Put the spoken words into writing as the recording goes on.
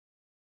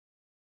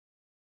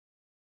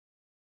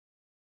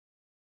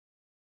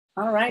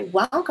All right,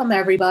 welcome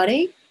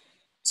everybody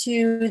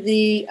to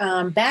the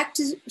Back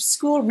to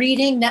School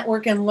Reading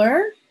Network and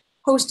Learn,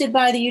 hosted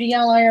by the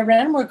UDL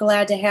IRN. We're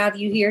glad to have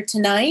you here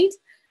tonight.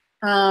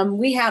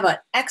 We have an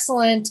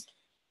excellent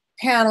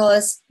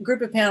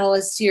group of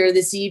panelists here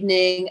this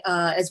evening,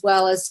 as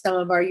well as some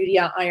of our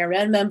UDL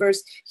IRN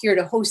members here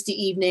to host the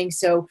evening.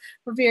 So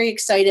we're very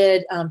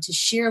excited to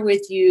share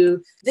with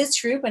you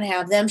this group and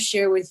have them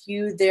share with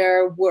you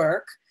their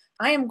work.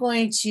 I am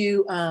going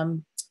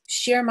to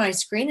share my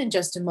screen in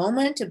just a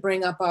moment to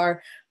bring up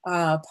our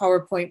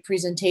PowerPoint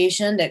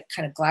presentation that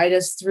kind of guide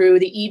us through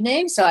the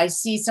evening. So I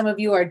see some of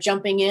you are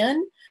jumping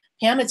in.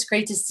 Pam, it's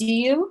great to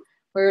see you.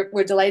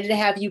 We're delighted to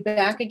have you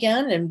back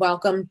again, and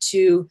welcome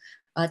to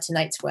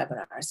tonight's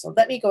webinar. So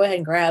let me go ahead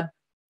and grab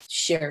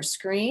share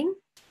screen.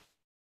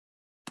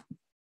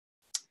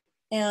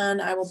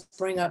 And I will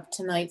bring up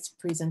tonight's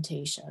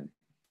presentation.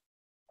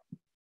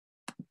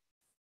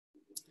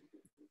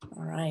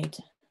 All right.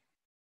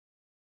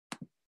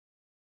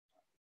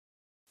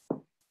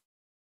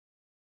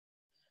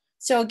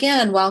 So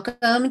again,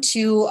 welcome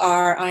to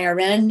our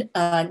IRN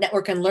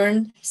Network and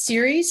Learn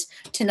series.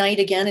 Tonight,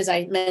 again, as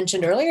I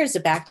mentioned earlier, is a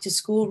back to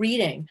school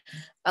reading.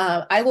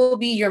 I will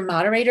be your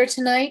moderator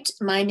tonight.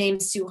 My name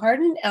is Sue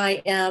Harden.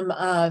 I am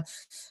the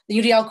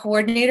UDL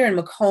coordinator in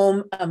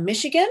Macomb,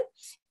 Michigan.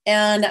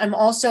 And I'm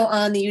also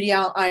on the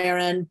UDL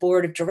IRN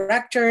Board of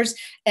Directors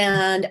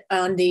and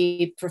on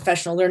the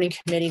Professional Learning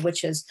Committee,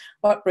 which is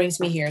what brings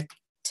me here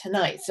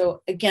tonight.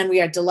 So again, we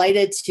are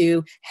delighted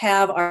to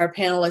have our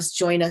panelists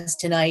join us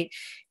tonight.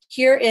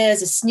 Here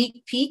is a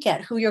sneak peek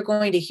at who you're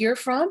going to hear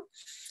from.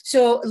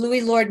 So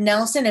Loui Lord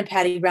Nelson and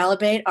Patti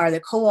Ralabate are the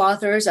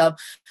co-authors of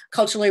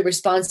Culturally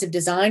Responsive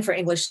Design for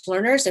English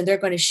Learners, and they're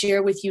going to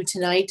share with you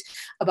tonight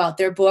about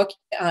their book.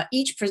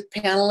 Each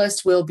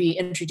panelist will be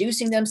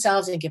introducing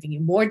themselves and giving you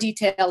more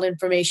detailed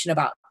information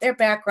about their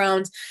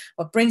backgrounds,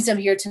 what brings them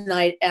here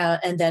tonight,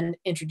 and then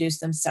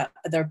introduce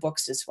their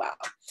books as well.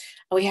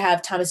 We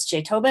have Thomas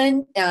J.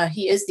 Tobin.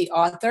 He is the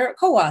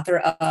co-author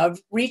of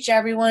Reach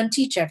Everyone,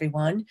 Teach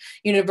Everyone,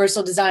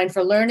 Universal Design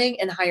for Learning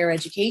and Higher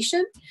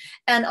Education.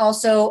 And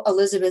also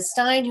Elizabeth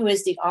Stein, who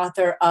is the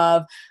author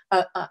of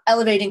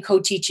Elevating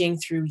Co-Teaching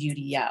Through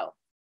UDL.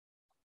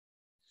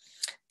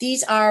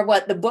 These are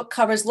what the book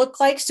covers look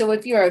like. So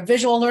if you're a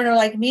visual learner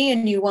like me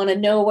and you want to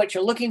know what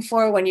you're looking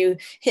for when you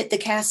hit the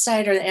CAST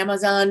site or the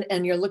Amazon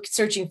and you're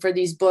searching for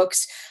these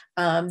books,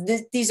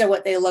 these are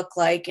what they look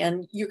like.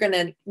 And you're going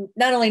to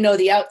not only know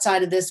the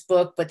outside of this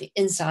book, but the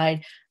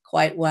inside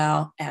quite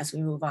well as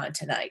we move on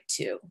tonight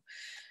too.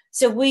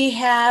 So we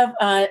have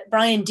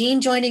Brian Dean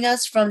joining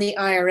us from the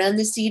IRN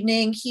this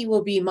evening. He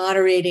will be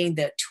moderating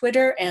the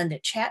Twitter and the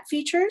chat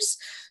features.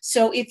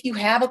 So if you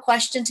have a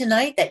question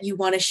tonight that you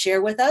want to share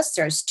with us,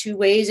 there's two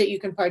ways that you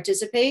can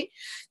participate.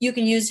 You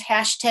can use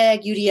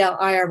hashtag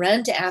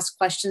UDLIRN to ask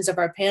questions of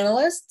our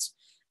panelists,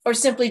 or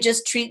simply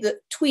just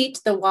tweet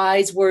the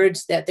wise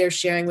words that they're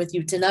sharing with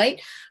you tonight.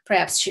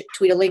 Perhaps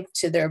tweet a link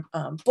to their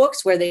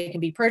books where they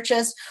can be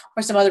purchased,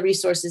 or some other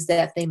resources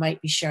that they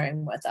might be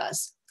sharing with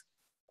us.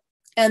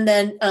 And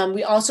then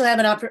we also have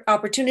an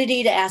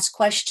opportunity to ask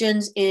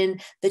questions in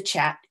the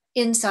chat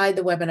inside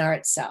the webinar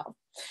itself.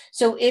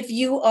 So if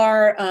you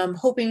are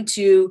hoping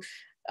to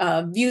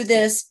view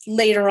this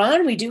later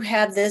on, we do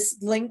have this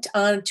linked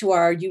onto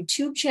our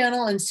YouTube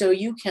channel. And so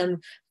you can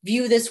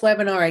view this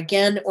webinar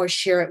again or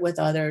share it with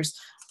others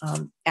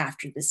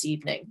after this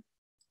evening.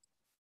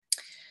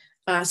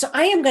 So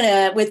I am going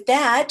to, with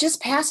that,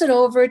 just pass it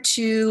over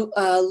to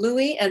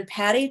Loui and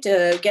Patti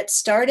to get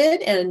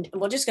started. And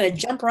we're just going to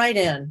jump right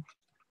in.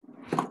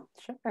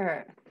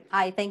 Sure.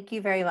 Hi, thank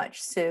you very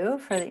much, Sue,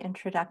 for the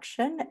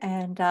introduction.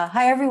 And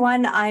hi,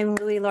 everyone. I'm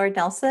Loui Lord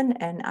Nelson,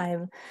 and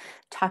I'm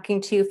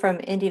talking to you from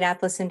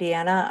Indianapolis,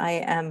 Indiana.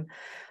 I'm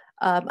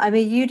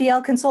a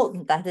UDL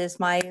consultant. That is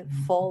my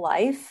full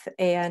life.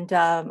 And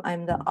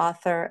I'm the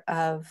author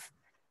of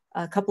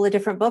a couple of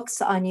different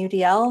books on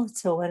UDL.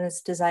 So one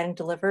is Design and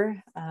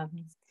Deliver.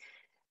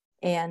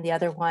 And the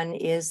other one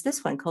is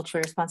this one,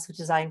 Culturally Responsive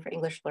Design for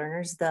English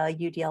Learners, the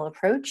UDL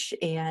approach.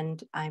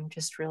 And I'm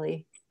just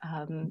really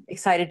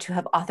excited to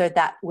have authored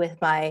that with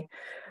my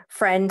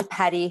friend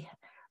Patti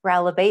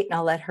Ralabate, and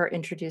I'll let her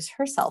introduce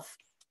herself.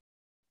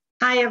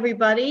 Hi,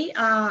 everybody.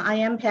 I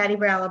am Patti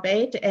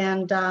Ralabate,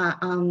 and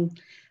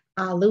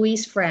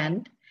Loui's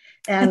friend.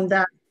 And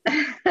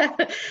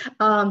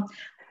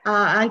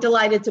I'm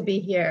delighted to be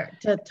here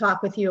to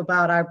talk with you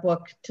about our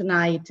book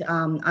tonight.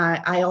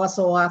 I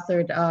also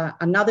authored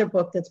another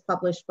book that's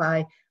published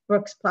by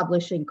Brooks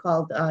Publishing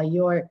called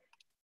Your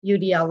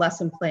UDL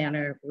Lesson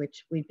Planner,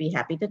 which we'd be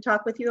happy to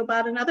talk with you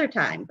about another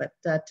time.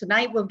 But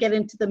tonight we'll get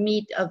into the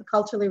meat of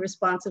Culturally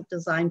Responsive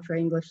Design for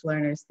English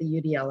Learners, the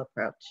UDL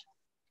approach.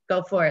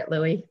 Go for it,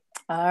 Loui.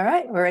 All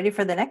right, we're ready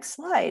for the next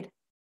slide.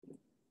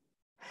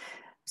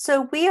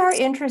 So we are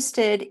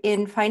interested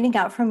in finding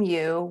out from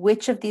you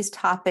which of these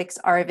topics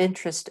are of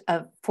interest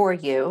for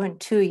you and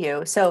to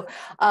you. So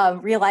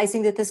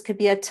realizing that this could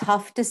be a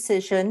tough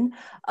decision,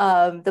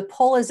 the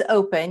poll is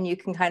open. You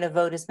can kind of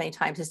vote as many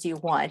times as you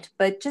want,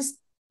 but just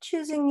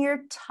choosing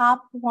your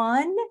top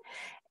one.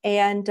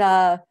 And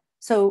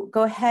so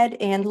go ahead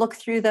and look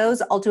through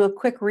those. I'll do a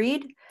quick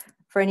read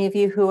for any of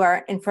you who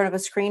are in front of a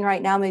screen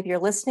right now. Maybe you're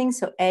listening.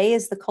 So A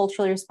is the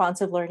culturally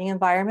responsive learning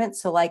environment.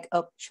 So like,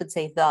 should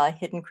say the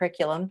hidden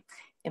curriculum,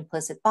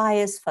 implicit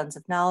bias, funds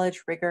of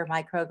knowledge, rigor,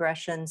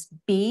 microaggressions.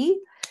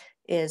 B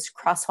is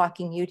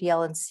crosswalking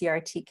UDL and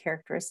CRT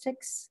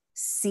characteristics.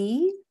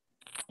 C,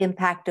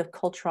 impact of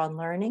culture on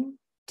learning.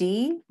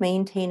 D,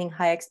 maintaining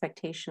high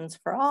expectations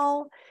for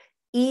all.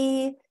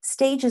 E,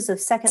 stages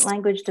of second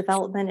language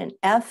development. And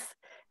F,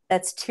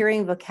 that's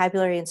tiering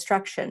vocabulary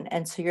instruction.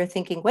 And so you're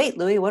thinking, wait,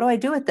 Loui, what do I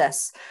do with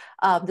this?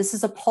 This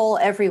is a poll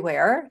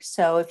everywhere.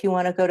 So if you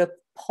want to go to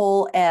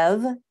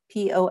pollev,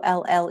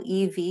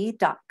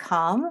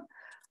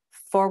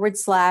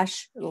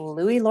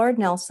 pollev.com/Loui Lord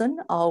Nelson,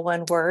 all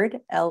one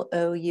word,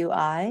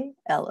 LOUI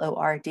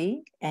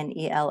LORD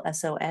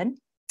NELSON.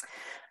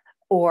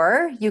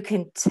 Or you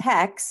can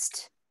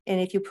text,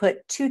 and if you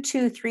put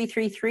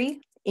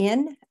 22333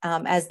 in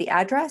as the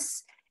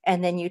address,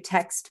 and then you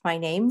text my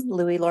name,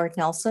 Loui Lord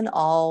Nelson,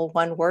 all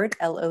one word,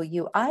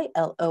 LOUI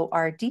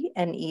LORD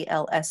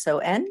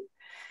NELSON,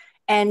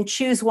 and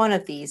choose one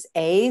of these,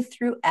 A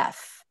through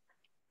F.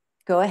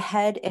 Go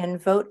ahead and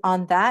vote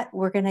on that.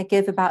 We're going to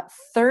give about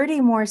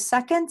 30 more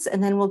seconds,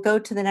 and then we'll go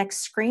to the next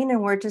screen,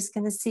 and we're just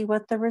going to see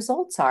what the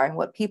results are and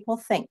what people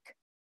think.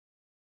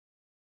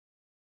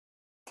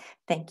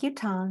 Thank you,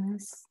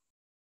 Thomas.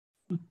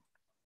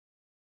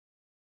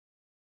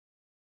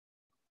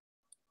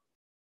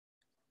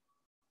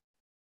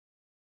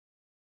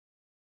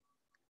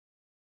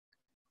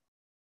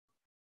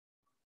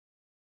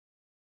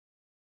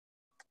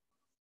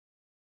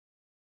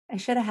 I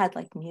should have had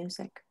like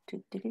music.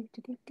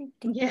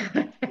 Yeah.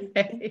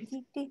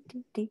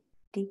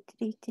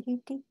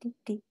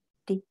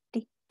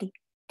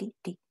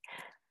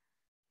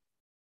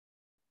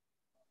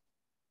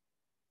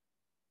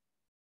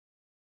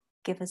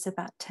 Give us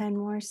about 10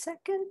 more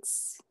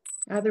seconds.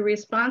 Are the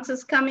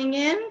responses coming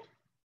in? We'll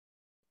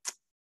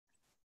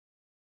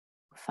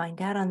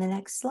find out on the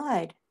next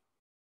slide.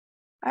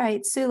 All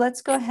right, Sue,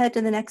 let's go ahead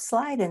to the next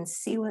slide and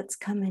see what's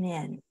coming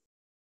in.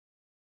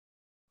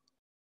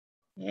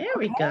 There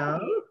we go.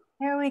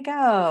 There we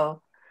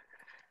go.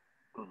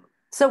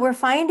 So we're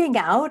finding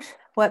out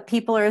what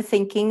people are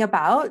thinking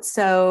about.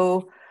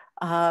 So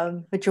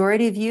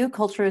majority of you,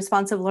 culturally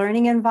responsive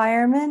learning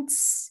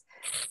environments.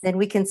 Then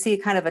we can see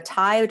kind of a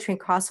tie between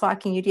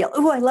crosswalking UDL.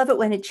 Oh, I love it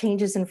when it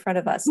changes in front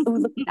of us. Oh,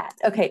 look at that.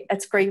 Okay,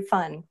 that's great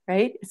fun,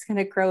 right? It's going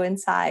to grow in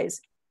size.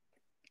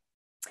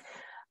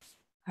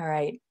 All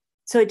right.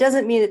 So it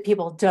doesn't mean that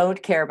people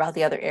don't care about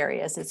the other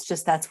areas. It's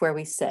just that's where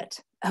we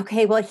sit.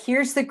 Okay, well,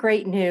 here's the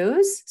great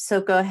news.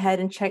 So go ahead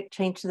and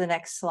change to the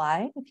next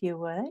slide, if you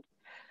would.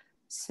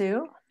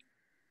 Sue?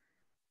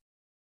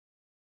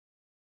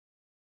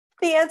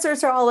 The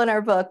answers are all in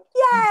our book.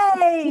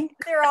 Yay!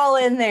 They're all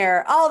in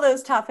there. All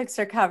those topics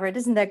are covered.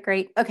 Isn't that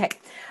great? Okay,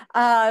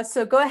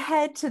 so go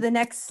ahead to the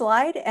next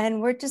slide,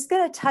 and we're just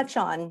going to touch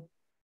on.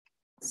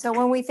 So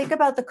when we think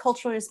about the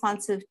culturally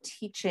responsive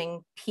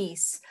teaching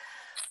piece,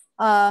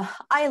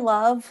 I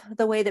love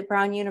the way that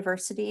Brown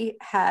University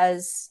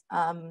has,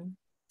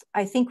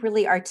 I think,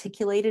 really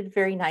articulated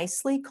very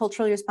nicely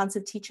culturally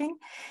responsive teaching.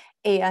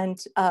 And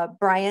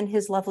Brian,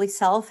 his lovely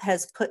self,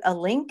 has put a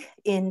link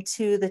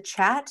into the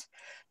chat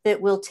that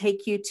will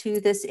take you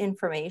to this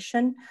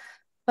information.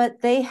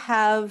 But they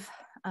have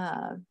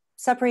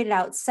separated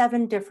out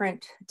 7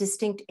 different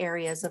distinct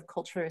areas of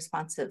culturally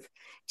responsive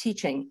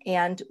teaching.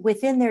 And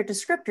within their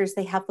descriptors,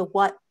 they have the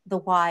what, the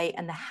why,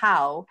 and the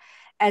how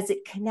as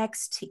it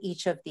connects to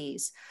each of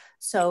these.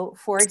 So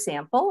for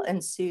example,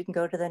 and so you can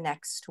go to the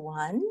next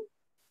one.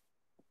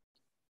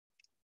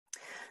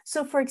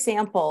 So for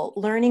example,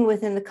 learning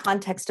within the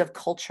context of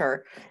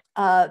culture,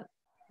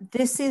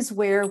 this is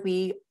where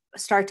we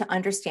start to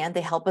understand,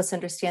 they help us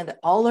understand that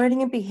all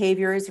learning and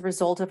behavior is a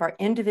result of our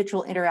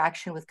individual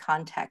interaction with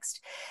context.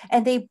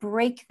 And they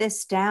break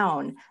this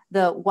down,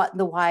 the what,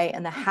 the why,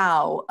 and the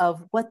how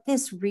of what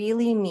this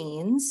really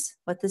means,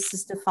 what this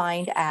is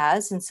defined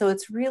as. And so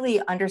it's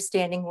really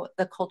understanding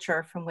the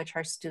culture from which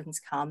our students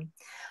come,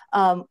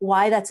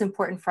 why that's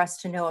important for us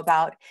to know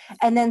about,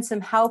 and then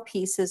some how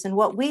pieces. And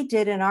what we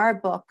did in our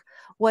book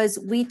was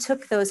we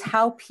took those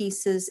how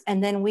pieces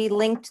and then we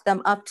linked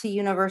them up to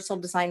Universal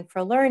Design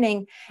for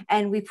Learning,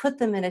 and we put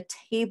them in a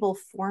table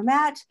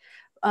format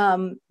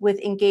with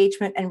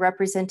engagement and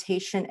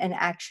representation and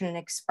action and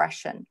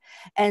expression.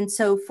 And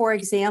so, for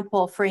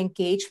example, for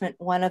engagement,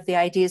 one of the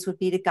ideas would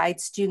be to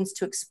guide students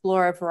to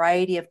explore a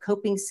variety of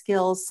coping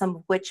skills, some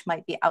of which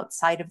might be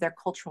outside of their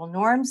cultural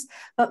norms,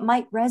 but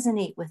might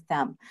resonate with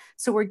them.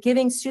 So we're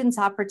giving students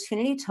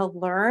opportunity to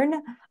learn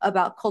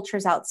about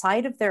cultures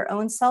outside of their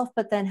own self,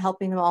 but then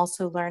helping them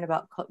also learn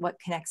about what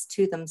connects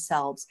to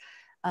themselves.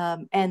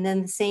 And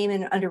then the same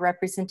in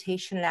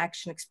underrepresentation and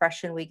action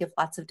expression, we give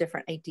lots of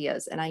different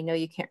ideas. And I know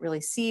you can't really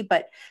see,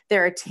 but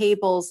there are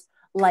tables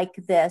like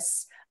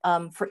this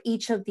for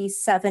each of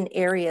these 7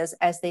 areas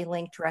as they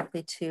link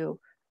directly to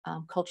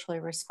culturally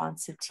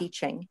responsive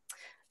teaching.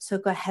 So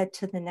go ahead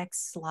to the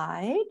next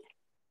slide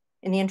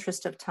in the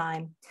interest of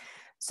time.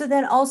 So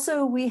then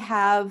also we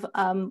have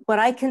what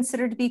I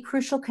consider to be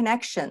crucial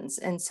connections.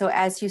 And so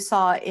as you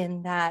saw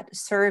in that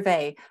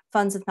survey,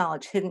 funds of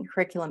knowledge, hidden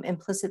curriculum,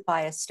 implicit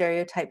bias,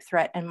 stereotype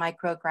threat, and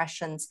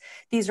microaggressions,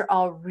 these are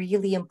all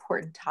really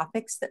important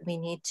topics that we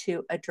need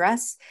to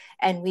address.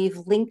 And we've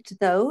linked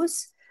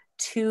those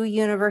to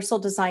Universal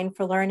Design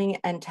for Learning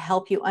and to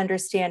help you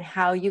understand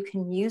how you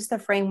can use the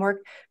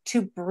framework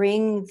to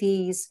bring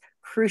these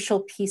crucial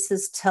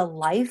pieces to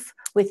life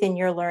within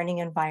your learning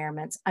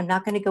environments. I'm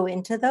not going to go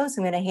into those.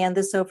 I'm going to hand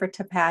this over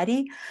to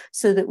Patti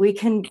so that we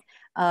can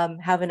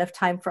have enough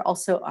time for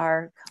also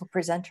our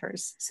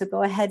co-presenters. So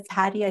go ahead,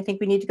 Patti. I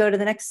think we need to go to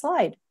the next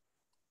slide.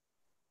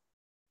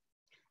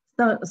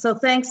 So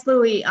thanks,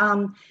 Loui.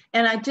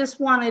 And I just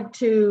wanted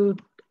to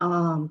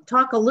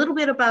talk a little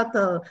bit about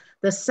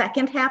the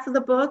second half of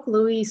the book.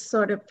 Loui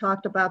sort of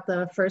talked about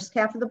the first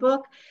half of the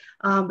book.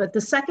 But the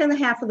second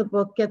half of the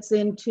book gets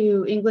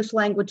into English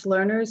language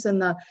learners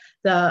and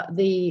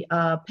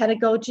the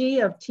pedagogy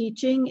of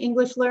teaching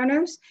English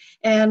learners.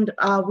 And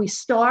we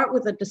start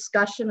with a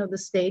discussion of the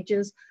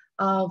stages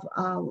of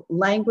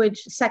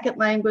language, second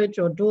language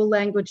or dual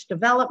language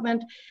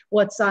development.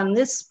 What's on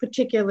this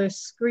particular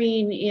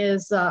screen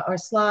is, or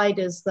slide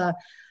is the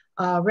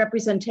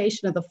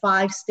representation of the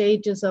 5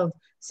 stages of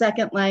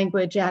second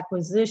language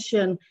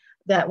acquisition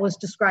that was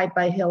described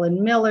by Hill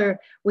and Miller.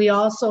 We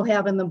also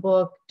have in the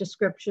book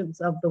descriptions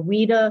of the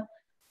WIDA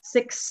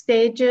 6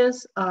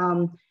 stages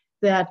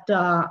that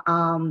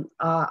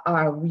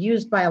are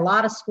used by a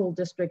lot of school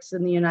districts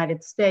in the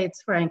United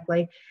States,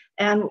 frankly.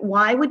 And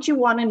why would you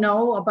want to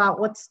know about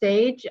what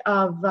stage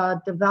of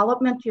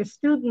development your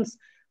students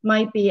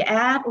might be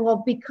at?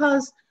 Well,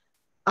 because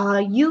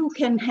you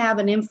can have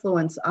an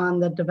influence on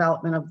the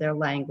development of their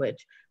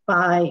language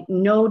by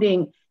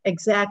noting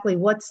exactly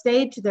what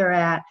stage they're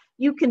at.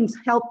 You can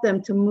help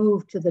them to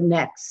move to the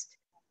next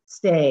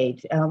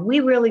stage. We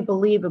really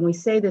believe, and we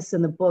say this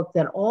in the book,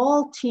 that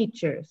all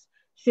teachers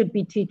should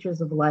be teachers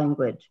of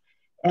language,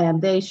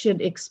 and they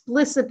should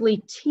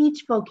explicitly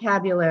teach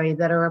vocabulary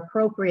that are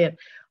appropriate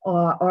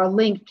or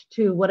linked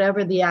to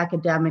whatever the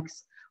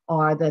academics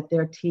are that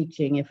they're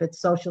teaching. If it's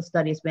social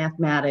studies,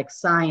 mathematics,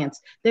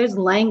 science, there's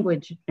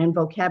language and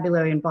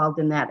vocabulary involved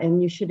in that,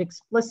 and you should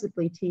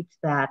explicitly teach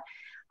that.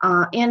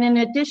 And in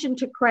addition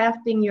to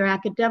crafting your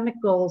academic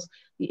goals,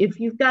 if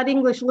you've got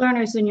English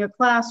learners in your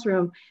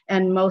classroom,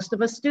 and most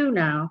of us do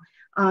now,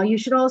 you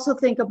should also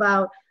think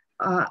about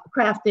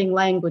crafting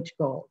language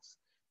goals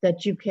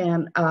that you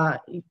can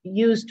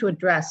use to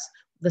address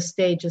the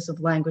stages of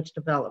language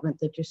development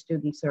that your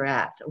students are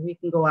at. We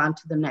can go on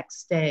to the next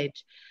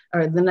stage,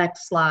 or the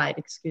next slide,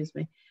 excuse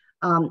me.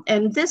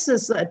 And this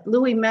is,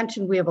 Loui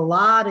mentioned, we have a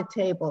lot of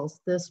tables.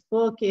 This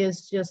book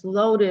is just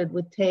loaded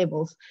with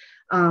tables.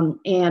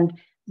 And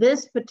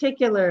this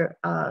particular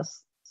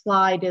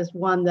slide is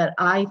one that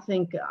I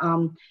think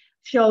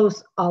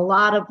shows a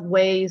lot of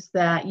ways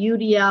that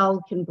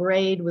UDL can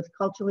braid with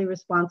culturally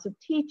responsive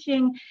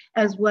teaching,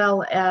 as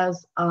well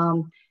as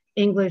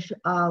English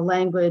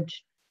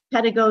language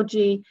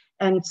pedagogy.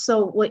 And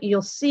so what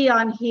you'll see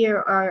on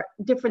here are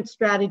different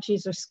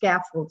strategies or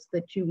scaffolds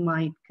that you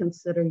might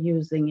consider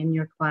using in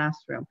your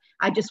classroom.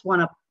 I just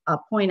want to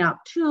point out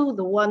 2,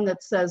 the one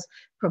that says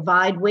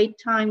provide wait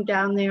time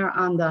down there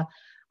on the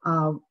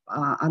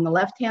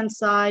left-hand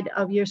side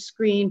of your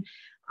screen.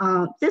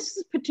 This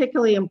is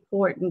particularly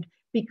important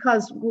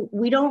because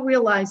we don't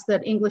realize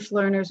that English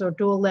learners or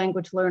dual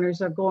language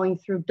learners are going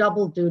through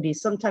double duty,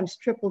 sometimes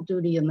triple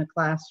duty in the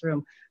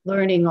classroom,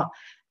 learning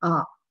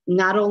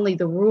not only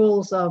the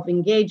rules of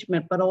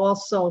engagement, but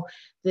also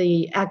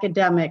the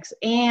academics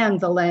and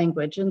the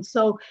language. And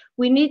so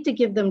we need to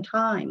give them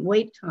time,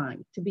 wait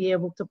time, to be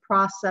able to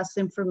process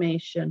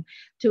information,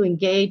 to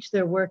engage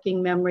their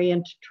working memory,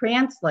 and to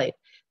translate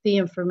the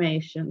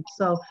information.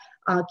 So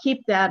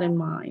keep that in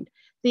mind.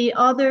 The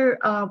other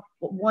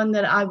one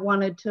that I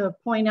wanted to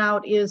point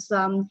out is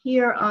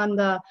here on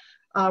the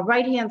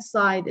right-hand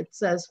side, it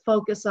says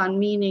focus on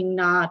meaning,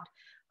 not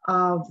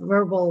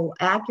verbal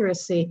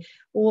accuracy.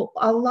 Well,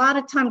 a lot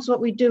of times what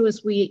we do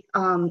is we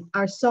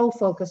are so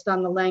focused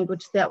on the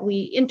language that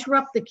we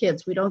interrupt the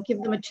kids. We don't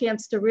give them a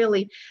chance to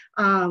really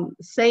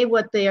say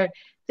what they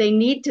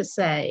need to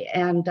say.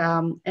 And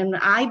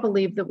I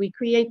believe that we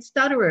create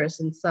stutterers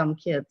in some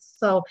kids.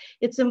 So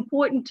it's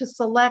important to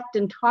select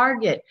and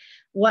target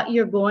what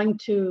you're going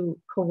to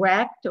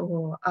correct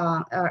or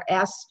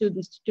ask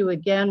students to do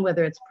again,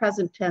 whether it's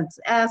present tense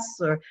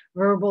S or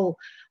verbal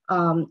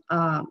or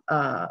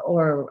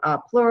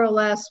plural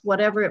S,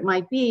 whatever it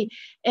might be,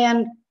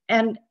 and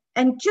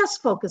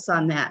just focus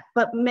on that.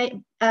 But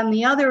on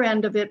the other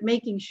end of it,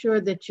 making sure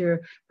that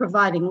you're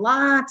providing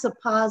lots of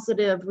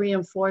positive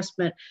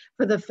reinforcement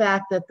for the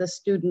fact that the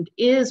student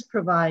is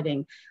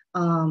providing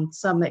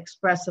some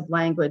expressive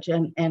language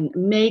and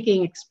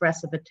making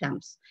expressive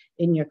attempts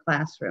in your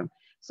classroom.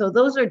 So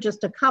those are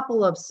just a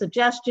couple of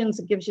suggestions.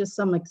 It gives you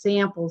some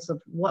examples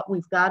of what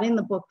we've got in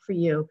the book for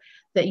you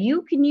that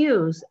you can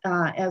use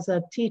as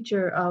a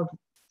teacher of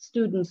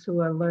students who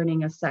are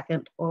learning a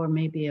second or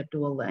maybe a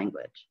dual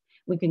language.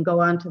 We can go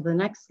on to the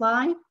next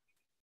slide.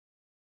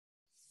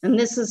 And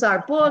this is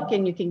our book,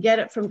 and you can get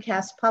it from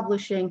Cass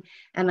Publishing.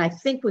 And I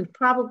think we've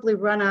probably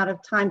run out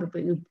of time, but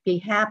we'd be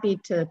happy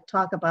to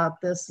talk about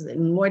this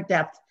in more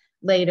depth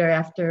later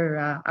after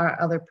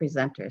our other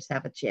presenters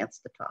have a chance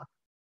to talk.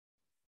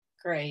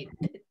 Great.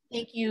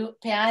 Thank you,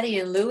 Patti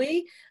and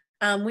Loui.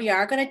 We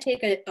are going to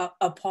take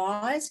a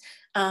pause.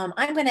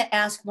 I'm going to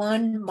ask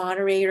one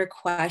moderator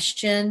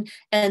question,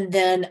 and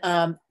then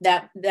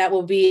that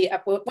will be,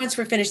 once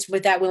we're finished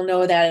with that, we'll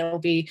know that it will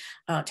be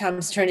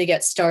Tom's turn to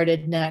get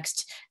started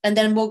next. And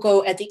then we'll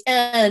go at the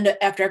end,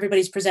 after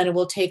everybody's presented,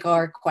 we'll take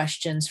our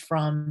questions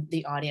from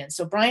the audience.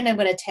 So Brian, I'm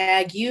going to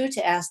tag you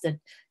to ask the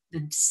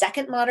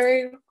second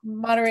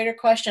moderator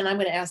question. I'm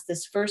going to ask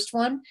this first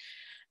one.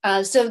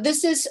 So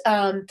this is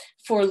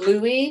for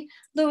Loui.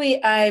 Loui,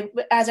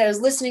 as I was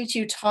listening to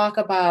you talk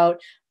about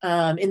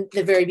in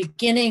the very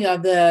beginning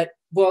of the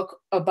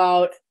book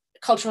about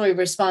culturally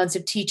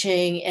responsive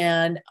teaching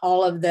and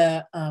all of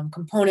the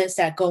components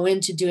that go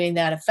into doing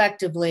that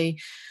effectively,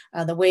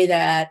 the way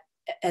that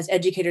as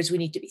educators we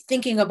need to be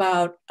thinking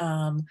about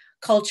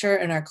culture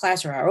in our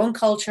class, or our own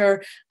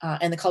culture,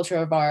 and the culture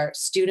of our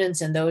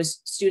students and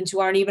those students who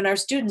aren't even our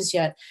students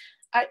yet.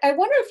 I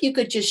wonder if you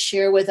could just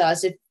share with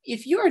us,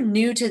 if you're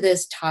new to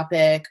this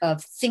topic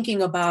of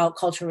thinking about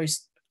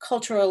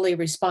culturally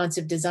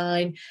responsive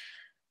design,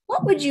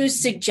 what would you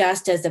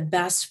suggest as the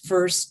best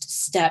first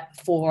step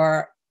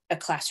for a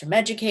classroom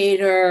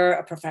educator,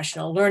 a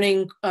professional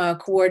learning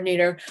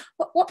coordinator?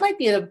 What might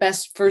be the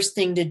best first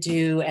thing to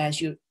do as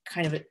you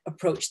kind of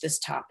approach this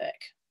topic?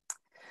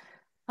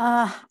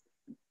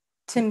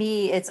 To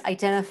me, it's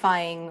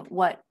identifying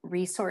what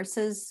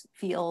resources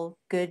feel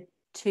good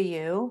to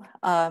you.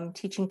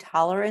 Teaching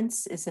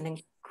Tolerance is an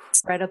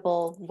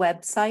incredible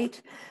website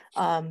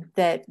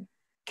that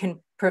can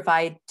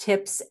provide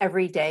tips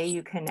every day.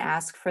 You can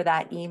ask for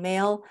that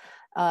email,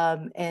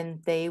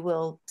 and they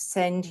will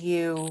send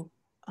you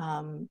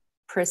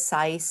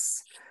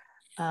precise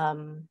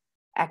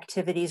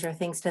activities or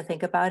things to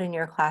think about in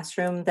your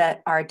classroom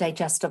that are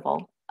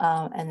digestible.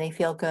 And they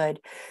feel good.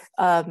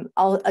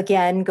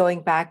 Again,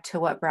 going back to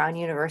what Brown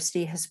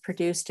University has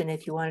produced, and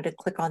if you wanted to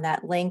click on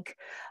that link,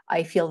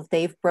 I feel that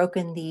they've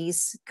broken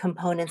these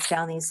components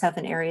down, these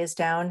 7 areas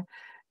down,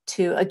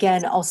 to,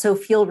 again, also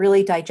feel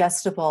really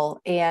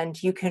digestible.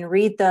 And you can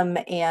read them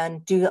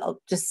and do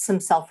just some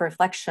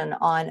self-reflection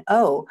on,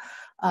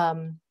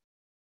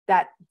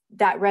 that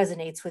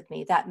resonates with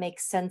me. That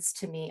makes sense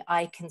to me.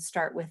 I can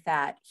start with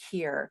that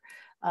here.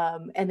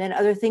 And then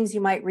other things you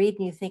might read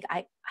and you think,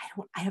 I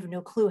have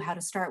no clue how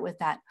to start with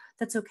that.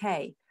 That's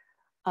okay.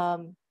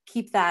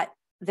 Keep that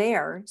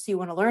there. So you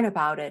want to learn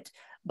about it,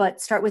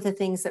 but start with the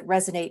things that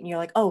resonate and you're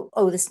like,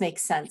 oh, this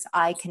makes sense.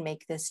 I can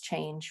make this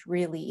change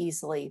really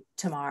easily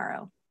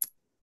tomorrow.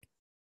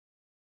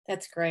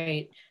 That's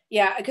great.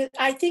 Yeah, because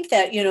I think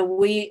that,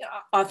 we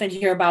often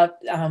hear about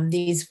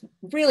these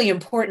really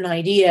important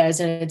ideas,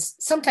 and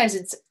sometimes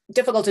it's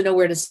difficult to know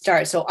where to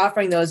start. So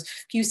offering those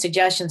few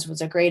suggestions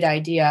was a great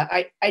idea.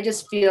 I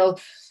just feel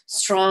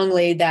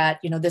strongly that,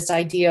 this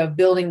idea of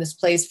building this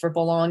place for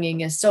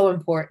belonging is so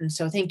important.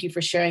 So thank you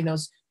for sharing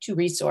those 2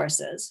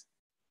 resources.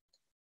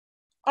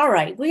 All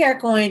right, we are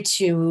going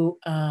to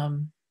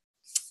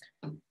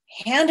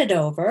hand it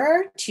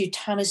over to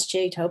Thomas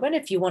J. Tobin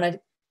if you want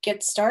to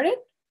get started.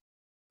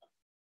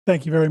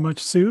 Thank you very much,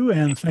 Sue,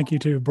 and thank you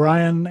to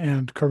Brian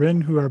and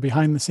Corinne, who are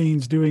behind the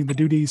scenes doing the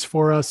duties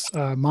for us,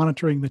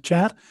 monitoring the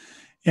chat.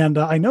 And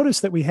I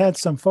noticed that we had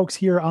some folks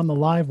here on the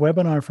live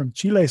webinar from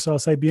Chile, so I'll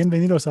say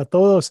bienvenidos a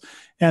todos,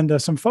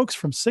 and some folks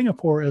from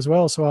Singapore as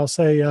well, so I'll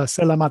say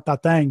selamat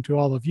datang to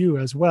all of you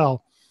as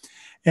well.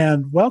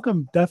 And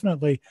welcome,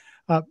 definitely.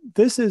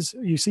 This is,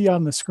 you see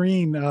on the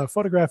screen, a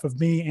photograph of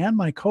me and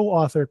my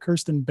co-author,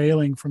 Kirsten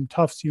Bailing from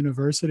Tufts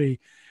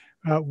University.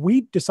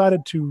 We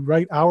decided to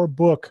write our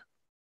book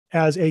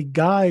as a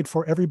guide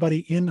for everybody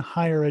in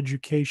higher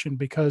education,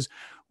 because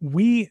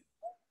we,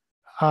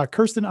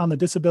 Kirsten on the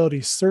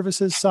disability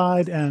services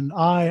side and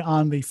I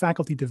on the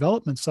faculty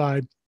development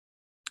side,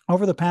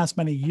 over the past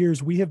many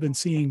years, we have been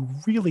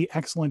seeing really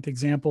excellent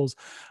examples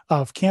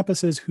of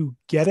campuses who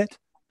get it,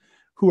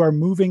 who are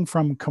moving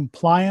from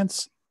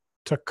compliance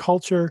to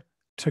culture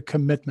to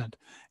commitment.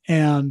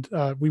 And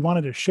we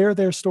wanted to share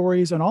their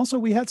stories. And also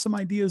we had some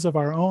ideas of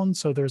our own.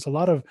 So there's a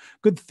lot of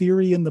good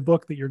theory in the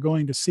book that you're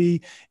going to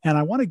see. And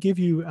I want to give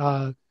you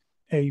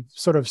a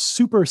sort of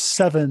Super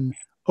 7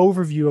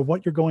 overview of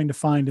what you're going to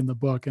find in the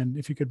book. And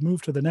if you could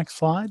move to the next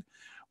slide,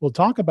 we'll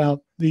talk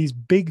about these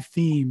big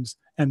themes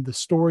and the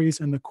stories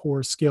and the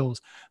core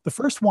skills. The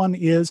first one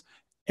is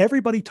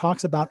everybody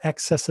talks about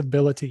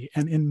accessibility.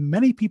 And in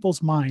many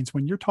people's minds,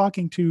 when you're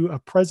talking to a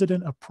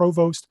president, a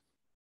provost,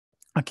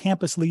 a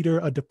campus leader,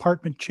 a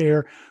department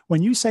chair,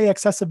 when you say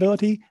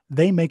accessibility,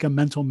 they make a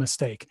mental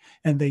mistake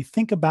and they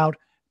think about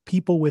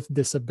people with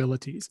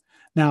disabilities.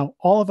 Now,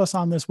 all of us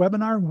on this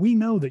webinar, we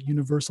know that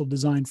Universal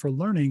Design for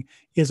Learning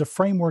is a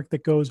framework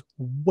that goes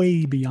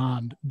way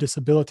beyond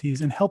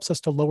disabilities and helps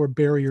us to lower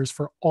barriers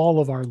for all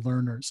of our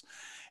learners.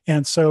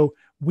 And so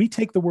we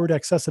take the word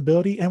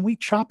accessibility and we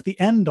chop the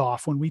end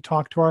off when we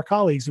talk to our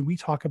colleagues and we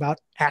talk about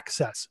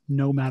access,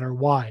 no matter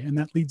why. And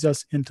that leads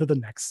us into the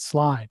next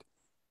slide.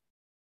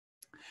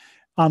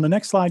 On the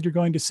next slide, you're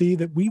going to see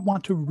that we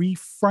want to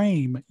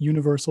reframe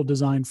Universal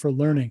Design for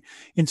Learning.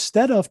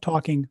 Instead of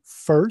talking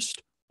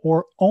first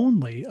or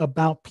only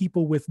about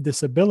people with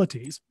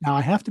disabilities. Now,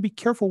 I have to be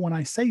careful when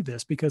I say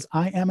this because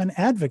I am an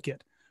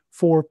advocate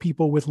for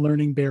people with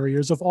learning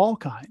barriers of all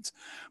kinds.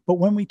 But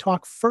when we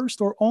talk first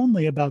or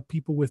only about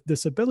people with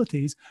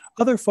disabilities,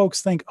 other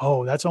folks think,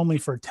 oh, that's only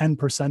for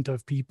 10%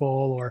 of people,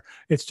 or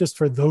it's just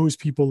for those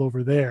people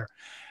over there.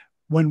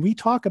 When we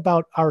talk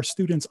about our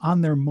students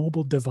on their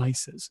mobile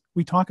devices,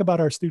 we talk about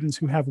our students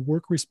who have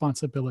work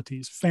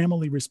responsibilities,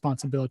 family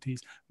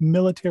responsibilities,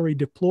 military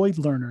deployed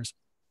learners,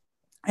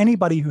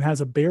 anybody who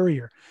has a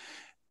barrier.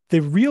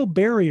 The real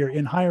barrier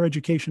in higher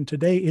education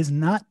today is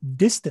not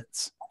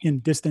distance in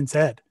distance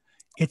ed,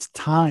 it's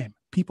time.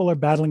 People are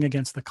battling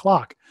against the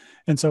clock.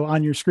 And so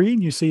on your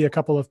screen, you see a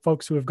couple of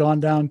folks who have gone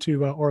down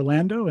to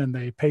Orlando and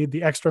they paid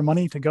the extra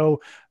money to go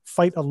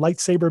fight a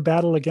lightsaber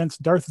battle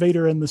against Darth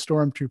Vader and the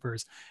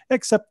stormtroopers,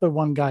 except the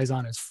one guy's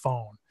on his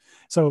phone.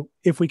 So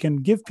if we can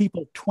give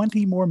people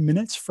 20 more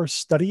minutes for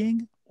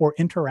studying or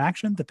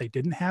interaction that they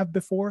didn't have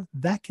before,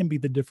 that can be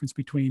the difference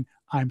between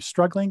I'm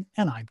struggling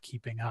and I'm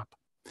keeping up.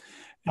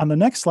 On the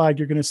next slide,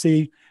 you're going to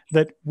see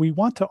that we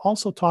want to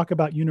also talk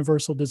about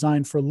Universal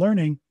Design for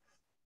Learning,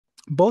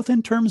 both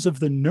in terms of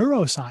the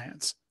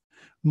neuroscience,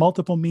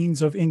 multiple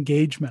means of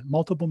engagement,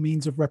 multiple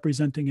means of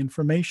representing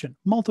information,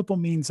 multiple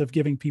means of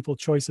giving people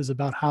choices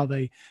about how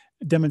they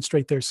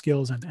demonstrate their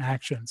skills and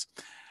actions.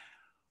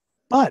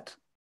 But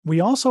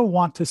we also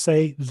want to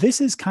say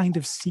this is kind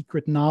of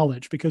secret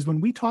knowledge, because when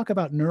we talk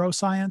about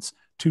neuroscience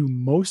to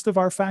most of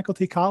our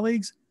faculty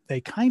colleagues, they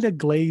kind of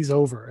glaze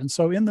over. And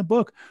so in the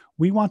book,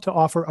 we want to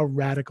offer a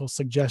radical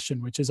suggestion,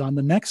 which is on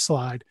the next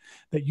slide,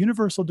 that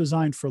Universal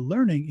Design for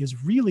Learning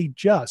is really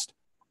just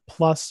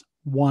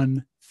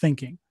 +1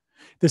 thinking.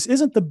 This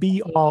isn't the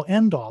be-all,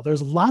 end-all.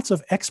 There's lots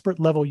of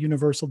expert-level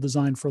Universal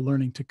Design for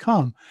Learning to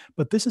come,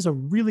 but this is a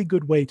really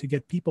good way to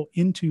get people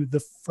into the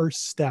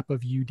first step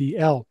of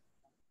UDL.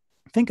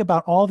 Think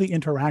about all the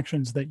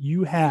interactions that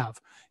you have,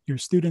 your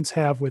students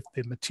have with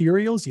the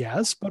materials,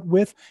 yes, but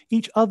with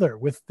each other,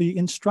 with the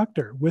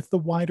instructor, with the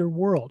wider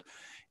world.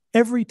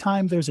 Every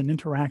time there's an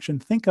interaction,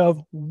 think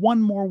of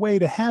one more way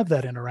to have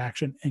that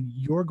interaction, and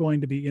you're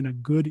going to be in a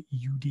good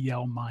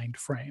UDL mind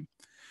frame.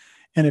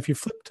 And if you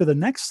flip to the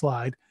next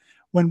slide,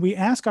 when we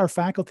ask our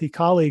faculty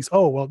colleagues,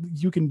 oh, well,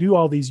 you can do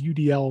all these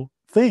UDL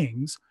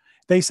things,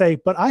 they say,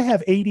 but I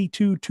have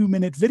 82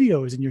 two-minute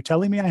videos, and you're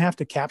telling me I have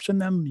to caption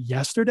them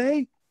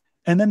yesterday?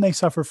 And then they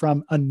suffer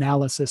from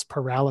analysis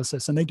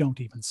paralysis, and they don't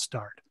even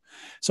start.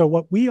 So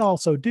what we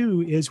also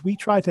do is we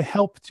try to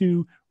help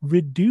to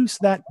reduce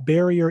that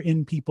barrier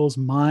in people's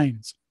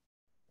minds.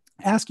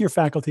 Ask your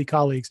faculty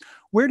colleagues,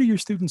 where do your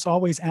students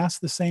always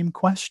ask the same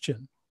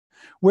question?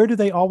 Where do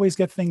they always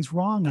get things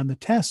wrong on the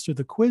tests or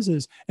the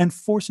quizzes and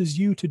forces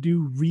you to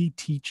do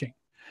reteaching?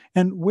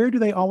 And where do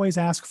they always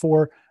ask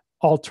for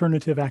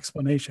alternative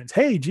explanations?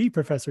 Hey, gee,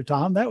 Professor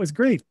Tom, that was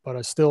great, but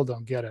I still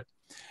don't get it.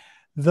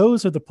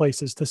 Those are the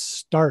places to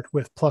start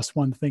with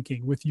 +1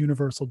 thinking, with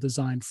Universal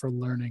Design for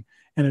Learning.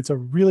 And it's a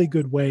really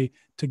good way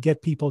to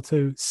get people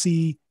to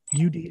see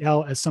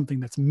UDL as something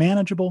that's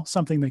manageable,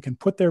 something they can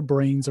put their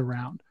brains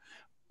around.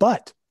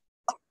 But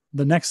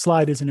the next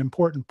slide is an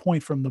important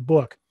point from the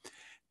book.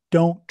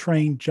 Don't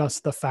train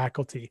just the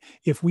faculty.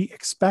 If we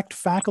expect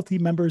faculty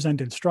members and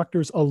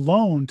instructors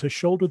alone to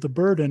shoulder the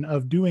burden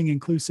of doing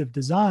inclusive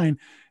design,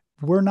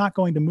 we're not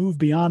going to move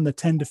beyond the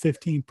 10 to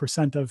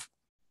 15% of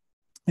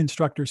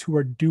instructors who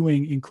are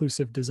doing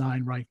inclusive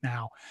design right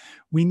now.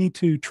 We need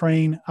to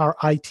train our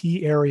IT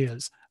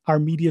areas, our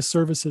media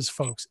services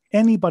folks,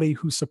 anybody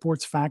who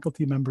supports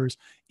faculty members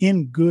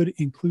in good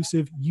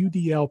inclusive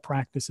UDL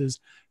practices,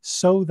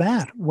 so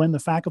that when the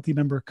faculty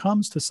member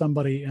comes to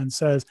somebody and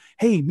says,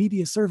 hey,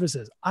 media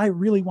services, I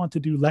really want to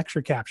do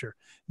lecture capture,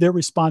 their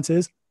response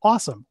is,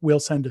 awesome, we'll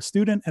send a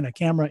student and a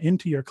camera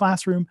into your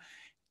classroom,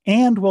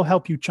 and we'll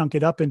help you chunk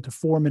it up into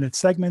 4-minute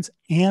segments,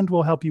 and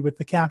we'll help you with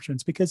the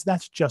captions, because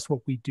that's just what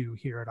we do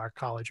here at our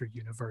college or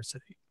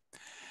university.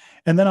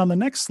 And then on the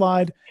next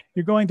slide,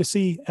 you're going to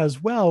see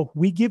as well,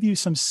 we give you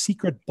some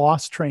secret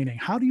boss training.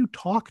 How do you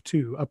talk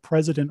to a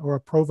president or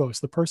a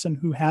provost, the person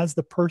who has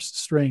the purse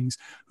strings,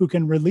 who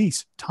can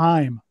release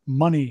time,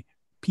 money,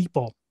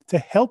 people to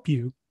help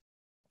you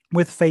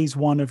with phase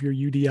 1 of your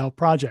UDL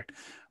project?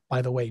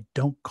 By the way,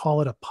 don't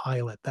call it a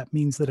pilot. That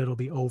means that it'll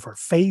be over.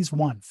 Phase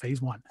one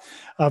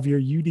of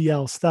your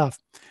UDL stuff.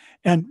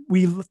 And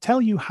we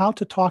tell you how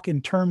to talk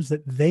in terms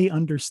that they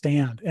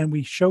understand. And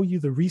we show you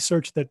the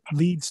research that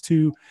leads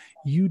to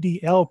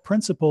UDL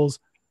principles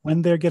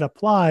when they get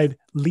applied,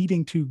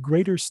 leading to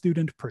greater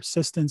student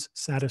persistence,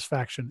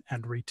 satisfaction,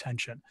 and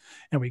retention.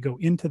 And we go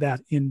into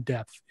that in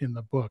depth in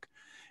the book.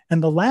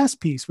 And the last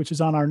piece, which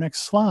is on our next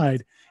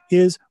slide,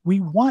 is we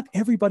want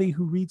everybody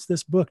who reads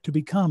this book to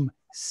become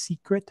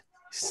secret,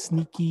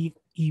 sneaky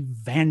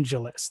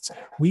evangelists.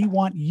 We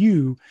want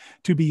you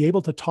to be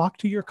able to talk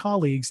to your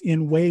colleagues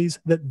in ways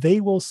that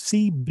they will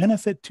see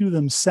benefit to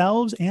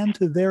themselves and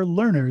to their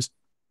learners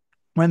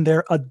when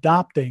they're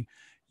adopting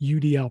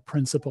UDL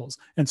principles.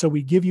 And so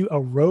we give you a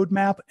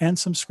roadmap and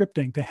some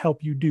scripting to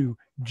help you do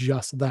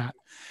just that.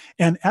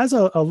 And as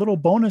a little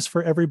bonus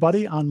for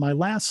everybody, on my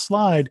last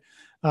slide,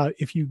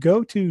 if you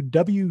go to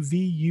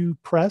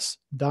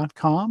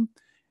wvupress.com,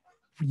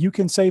 you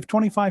can save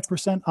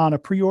 25% on a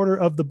pre-order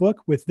of the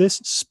book with this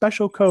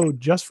special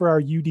code just for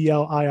our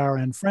UDL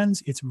IRN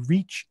friends. It's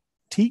Reach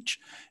Teach,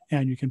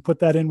 and you can put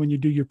that in when you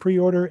do your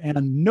pre-order,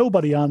 and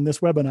nobody on this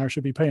webinar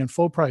should be paying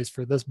full price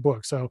for this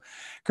book. So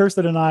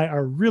Kirsten and I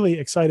are really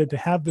excited to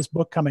have this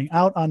book coming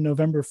out on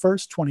November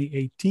 1st,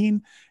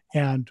 2018.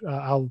 And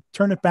I'll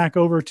turn it back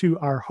over to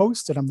our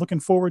host, and I'm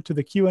looking forward to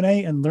the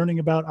Q&A and learning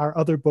about our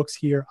other books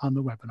here on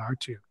the webinar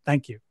too.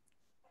 Thank you.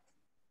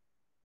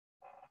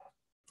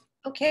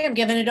 Okay, I'm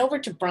giving it over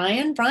to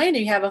Brian. Brian, do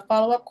you have a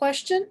follow-up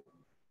question?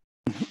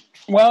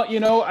 Well, you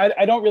know,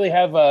 I don't really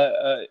have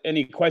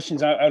any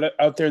questions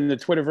out there in the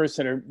Twitterverse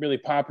that are really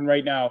popping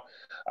right now.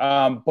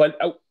 But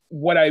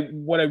what I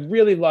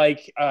really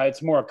like,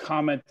 it's more a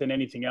comment than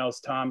anything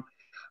else, Tom.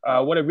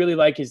 What I really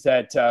like is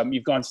that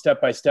you've gone step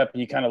by step,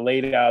 and you kind of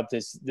laid out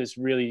this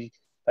really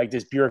like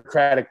this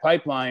bureaucratic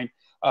pipeline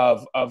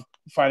of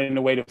finding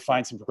a way to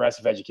find some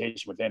progressive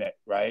education within it,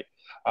 right?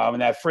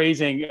 And that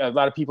phrasing, a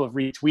lot of people have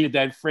retweeted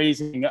that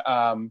phrasing,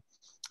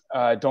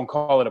 don't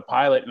call it a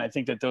pilot. And I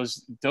think that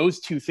those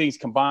two things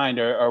combined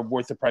are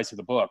worth the price of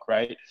the book,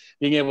 right?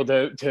 Being able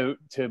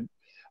to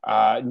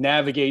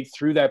navigate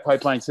through that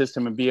pipeline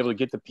system and be able to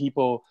get the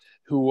people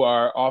who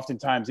are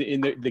oftentimes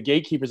in the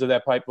gatekeepers of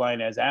that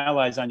pipeline as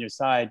allies on your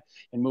side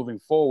and moving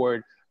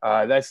forward.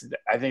 I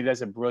think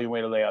that's a brilliant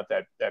way to lay out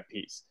that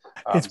piece.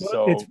 It's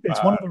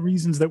one of the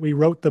reasons that we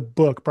wrote the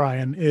book,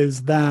 Brian,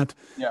 is that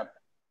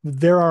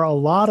there are a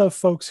lot of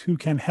folks who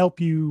can help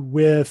you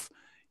with,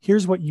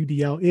 here's what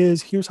UDL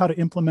is, here's how to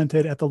implement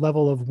it at the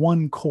level of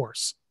one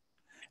course.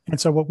 And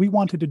so what we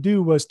wanted to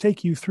do was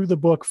take you through the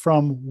book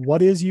from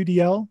what is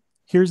UDL,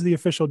 here's the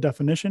official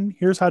definition,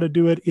 here's how to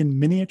do it in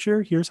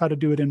miniature, here's how to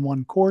do it in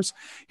one course,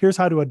 here's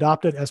how to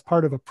adopt it as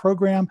part of a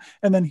program,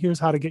 and then here's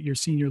how to get your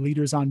senior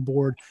leaders on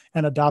board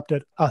and adopt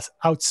it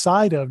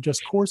outside of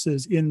just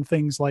courses in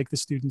things like the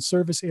student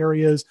service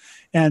areas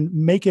and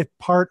make it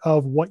part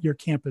of what your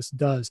campus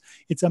does.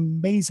 It's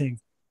amazing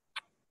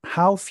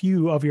how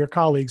few of your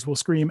colleagues will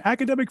scream,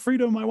 academic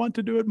freedom, I want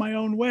to do it my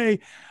own way,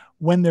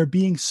 when they're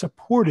being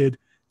supported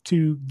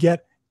to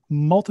get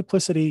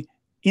multiplicity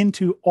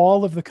into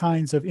all of the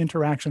kinds of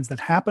interactions that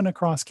happen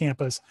across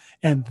campus.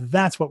 And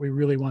that's what we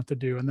really want to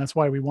do. And that's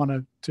why we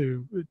wanted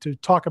to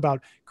talk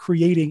about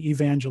creating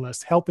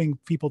evangelists, helping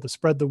people to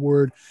spread the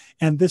word.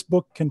 And this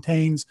book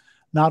contains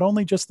not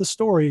only just the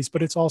stories,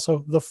 but it's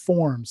also the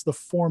forms, the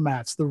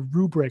formats, the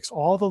rubrics,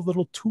 all the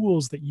little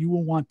tools that you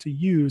will want to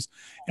use.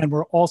 And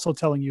we're also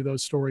telling you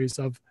those stories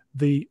of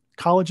the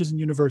colleges and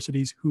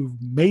universities who've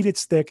made it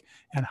stick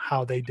and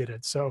how they did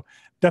it. So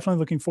definitely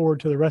looking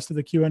forward to the rest of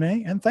the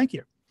Q&A, and thank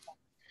you.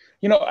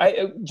 You know,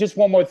 just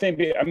one more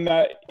thing. I'm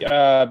not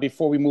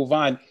before we move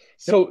on.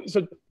 So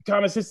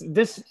Thomas,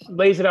 this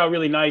lays it out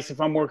really nice if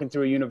I'm working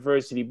through a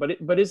university.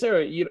 But is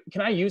there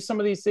can I use some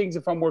of these things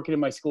if I'm working in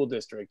my school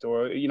district,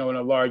 or in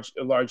a large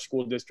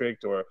school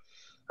district, or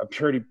a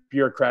pretty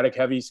bureaucratic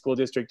heavy school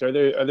district? Are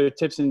there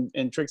tips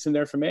and tricks in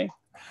there for me?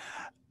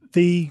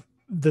 The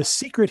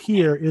secret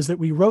here is that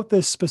we wrote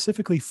this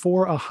specifically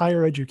for a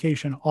higher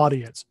education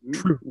audience.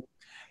 True.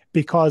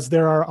 Because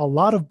there are a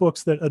lot of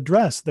books that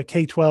address the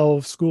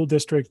K-12 school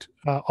district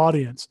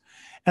audience.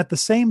 At the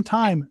same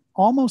time,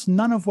 almost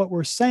none of what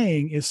we're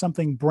saying is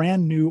something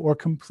brand new or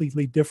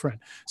completely different.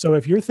 So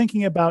if you're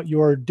thinking about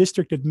your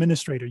district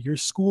administrator, your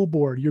school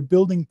board, your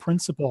building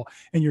principal,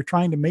 and you're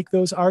trying to make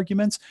those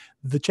arguments,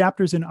 the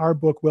chapters in our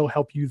book will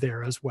help you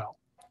there as well.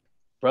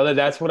 Brother,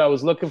 that's what I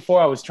was looking for.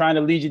 I was trying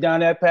to lead you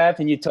down that path,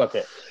 and you took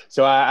it.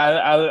 So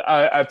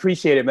I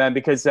appreciate it, man,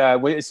 because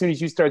as soon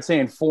as you start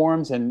saying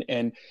forms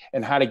and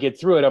how to get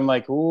through it, I'm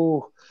like,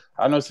 ooh,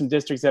 I know some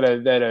districts that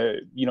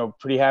are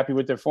pretty happy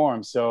with their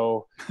forms.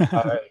 So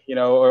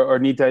or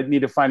need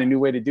to find a new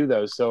way to do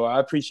those. So I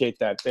appreciate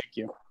that. Thank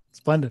you.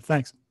 Splendid.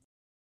 Thanks.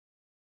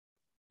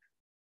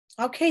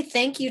 Okay,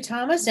 thank you,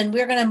 Thomas. And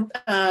we're going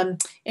to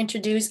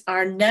introduce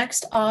our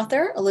next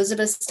author,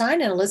 Elizabeth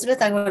Stein. And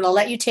Elizabeth, I'm going to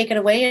let you take it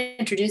away,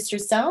 introduce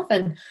yourself,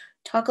 and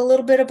talk a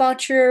little bit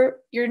about your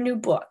new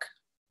book.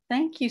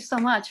 Thank you so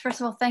much.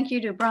 First of all, thank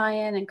you to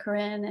Brian and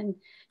Corinne and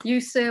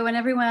you, Sue, and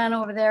everyone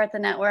over there at the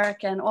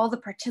network and all the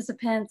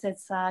participants.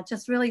 It's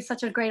just really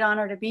such a great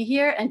honor to be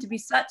here and to be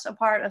such a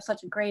part of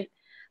such a great,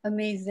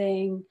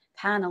 amazing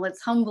panel.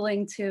 It's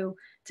humbling to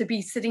to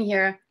be sitting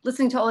here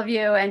listening to all of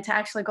you and to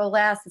actually go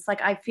last. It's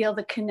like I feel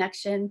the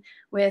connection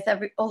with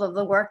all of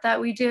the work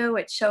that we do.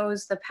 It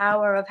shows the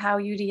power of how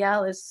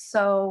UDL is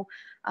so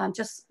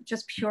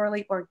just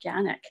purely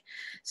organic.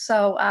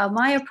 So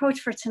my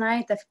approach for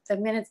tonight, the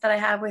minutes that I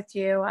have with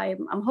you,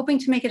 I'm hoping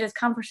to make it as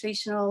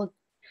conversational,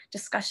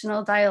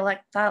 discussional,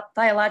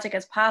 dialogic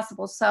as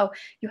possible. So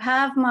you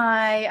have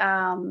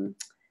my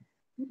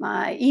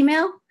my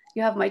email,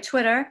 you have my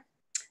Twitter,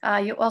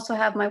 you also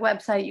have my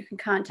website. You can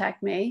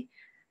contact me.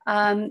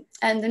 And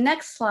the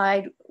next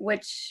slide,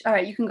 which, all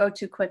right, you can go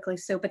too quickly,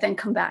 Sue, but then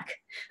come back.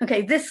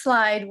 Okay, this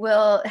slide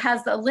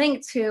has the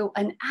link to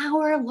an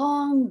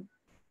hour-long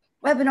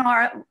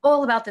webinar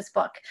all about this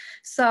book.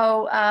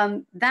 So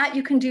that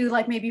you can do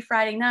like maybe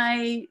Friday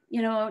night,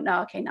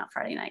 no, okay, not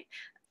Friday night.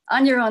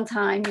 On your own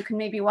time, you can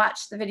maybe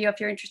watch the video if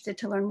you're interested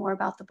to learn more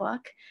about the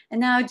book. And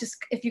now just,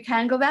 if you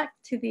can go back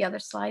to the other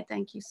slide,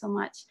 thank you so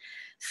much.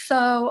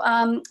 So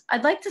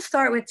I'd like to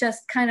start with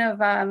just kind of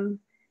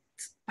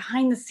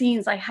behind the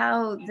scenes, like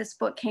how this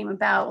book came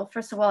about. Well,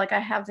 first of all, like I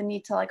have the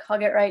need to like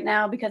hug it right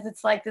now because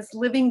it's like this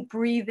living,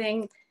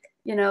 breathing,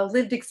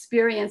 lived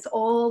experience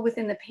all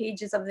within the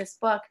pages of this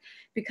book,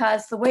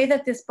 because the way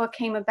that this book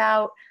came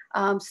about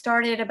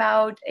started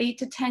about 8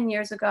 to 10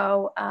 years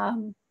ago.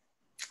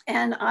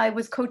 And I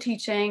was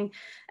co-teaching,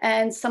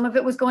 and some of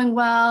it was going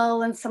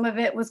well and some of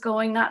it was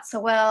going not so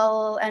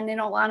well. And in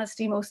all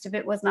honesty, most of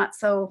it was not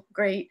so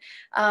great.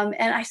 And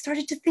I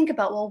started to think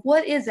about, well,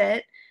 what is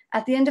it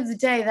at the end of the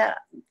day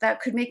that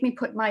could make me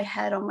put my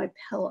head on my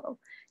pillow,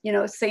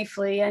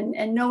 safely,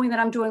 and knowing that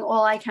I'm doing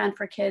all I can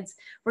for kids,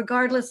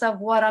 regardless of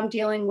what I'm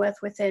dealing with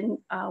within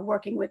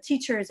working with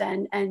teachers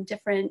and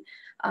different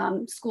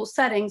school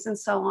settings and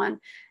so on.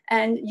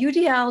 And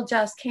UDL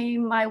just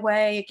came my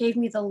way. It gave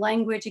me the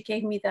language. It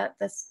gave me the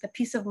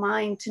peace of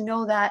mind to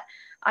know that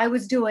I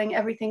was doing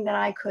everything that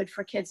I could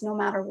for kids, no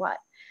matter what.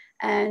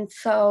 And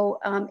so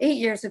 8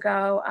 years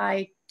ago,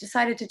 I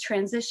decided to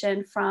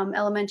transition from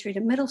elementary to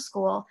middle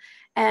school.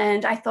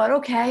 And I thought,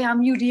 okay,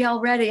 I'm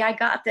UDL ready. I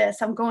got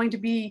this. I'm going to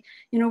be,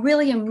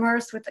 really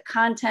immersed with the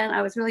content.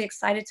 I was really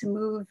excited to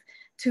move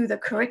to the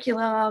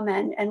curriculum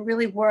and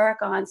really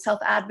work on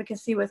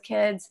self-advocacy with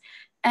kids.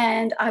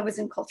 And I was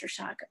in culture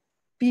shock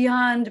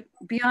beyond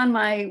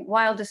my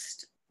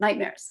wildest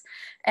nightmares.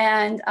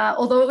 And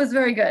although it was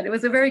very good, it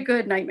was a very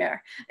good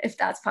nightmare, if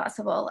that's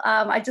possible.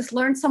 I just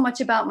learned so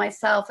much about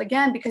myself,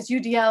 again, because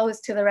UDL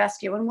was to the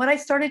rescue. And what I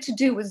started to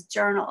do was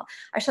journal.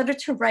 I started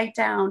to write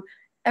down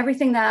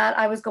everything that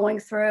I was going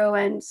through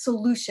and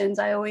solutions.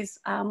 I always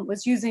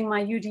was using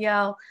my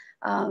UDL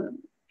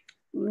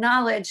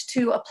knowledge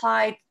to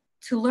apply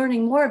to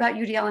learning more about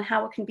UDL and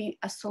how it can be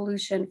a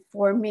solution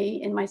for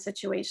me in my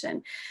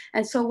situation.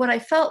 And so what I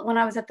felt when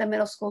I was at the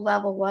middle school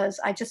level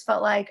was I just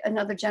felt like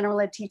another general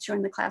ed teacher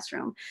in the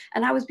classroom.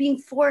 And I was being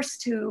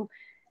forced to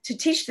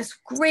teach this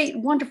great,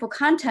 wonderful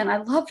content. I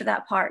loved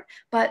that part.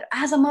 But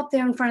as I'm up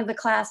there in front of the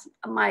class,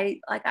 I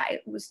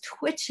was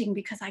twitching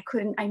because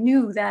I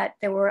knew that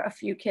there were a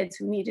few kids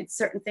who needed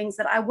certain things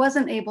that I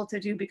wasn't able to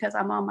do because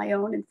I'm on my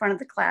own in front of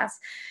the class,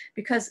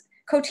 because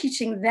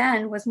co-teaching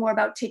then was more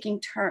about taking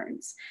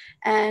turns.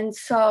 And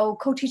so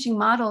co-teaching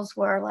models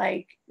were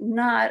like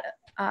not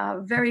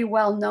very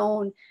well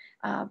known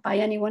by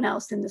anyone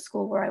else in the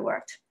school where I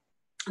worked,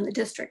 in the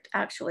district,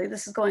 actually.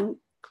 This is going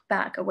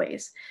back a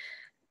ways.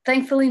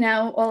 Thankfully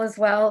now all is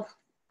well.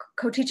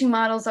 Co-teaching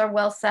models are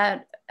well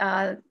set.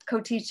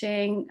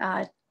 Co-teaching,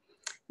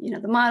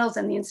 the models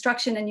and the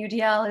instruction in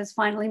UDL is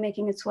finally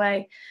making its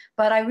way.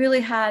 But I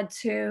really had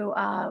to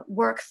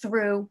work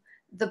through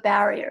the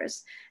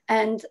barriers,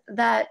 and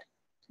that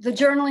the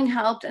journaling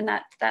helped, and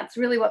that's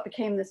really what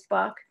became this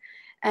book.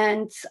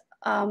 And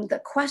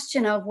the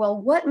question of, well,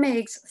 what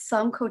makes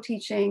some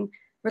co-teaching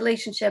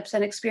relationships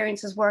and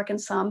experiences work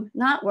and some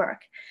not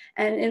work?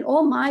 And in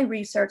all my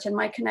research and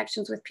my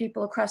connections with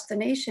people across the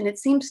nation, it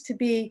seems to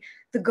be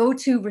the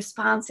go-to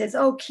response is,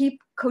 oh,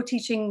 keep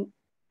co-teaching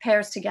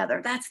pairs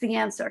together. That's the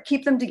answer.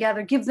 Keep them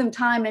together, give them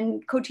time,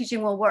 and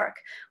co-teaching will work.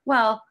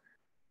 Well,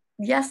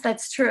 yes,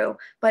 that's true,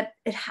 but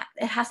it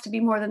has to be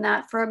more than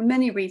that for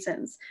many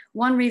reasons.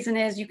 One reason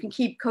is you can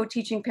keep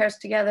co-teaching pairs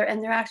together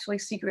and they're actually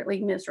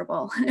secretly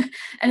miserable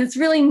and it's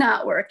really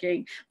not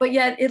working, but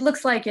yet it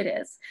looks like it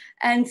is.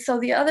 And so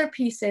the other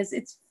piece is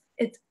it's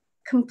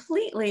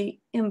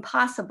completely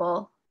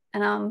impossible,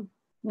 and I'm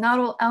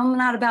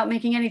not about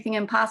making anything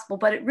impossible,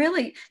 but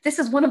this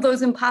is one of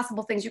those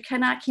impossible things. You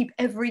cannot keep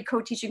every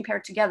co-teaching pair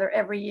together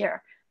every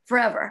year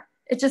forever.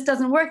 It just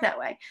doesn't work that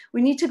way.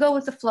 We need to go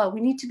with the flow.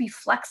 We need to be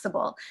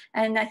flexible.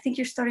 And I think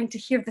you're starting to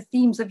hear the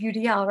themes of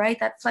UDL, right?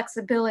 That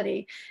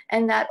flexibility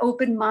and that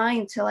open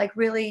mind to like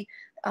really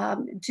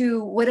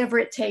do whatever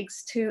it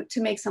takes to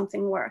make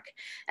something work.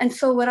 And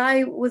so what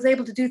I was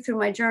able to do through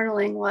my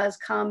journaling was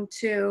come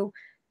to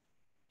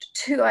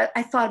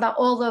I thought about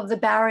all of the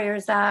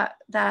barriers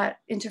that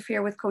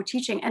interfere with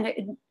co-teaching, and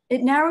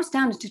it narrows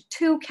down into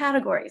 2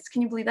 categories.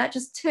 Can you believe that?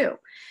 Just 2.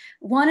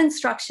 One,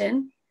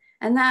 instruction,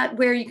 And that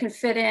where you can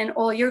fit in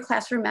all your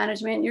classroom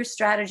management, your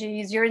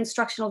strategies, your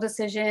instructional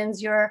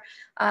decisions, your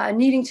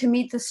needing to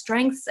meet the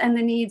strengths and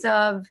the needs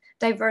of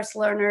diverse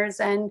learners,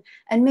 and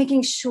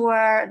making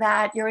sure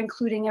that you're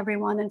including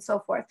everyone and so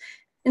forth.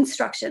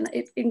 Instruction,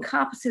 it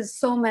encompasses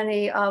so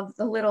many of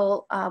the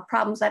little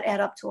problems that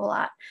add up to a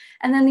lot.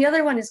 And then the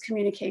other one is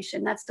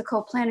communication. That's the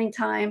co-planning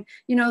time,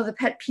 you know, the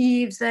pet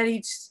peeves that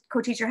each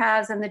co-teacher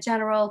has, and the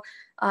general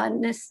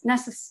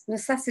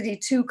necessity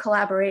to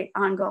collaborate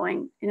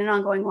in an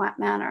ongoing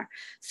manner.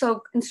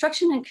 So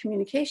instruction and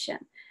communication.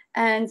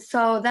 And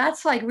so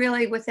that's like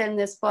really within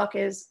this book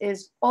is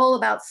all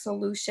about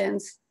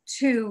solutions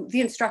to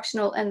the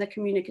instructional and the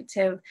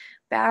communicative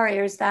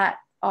barriers that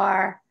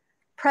are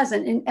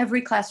present in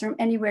every classroom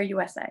anywhere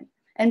USA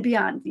and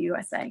beyond the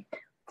USA,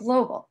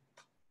 global.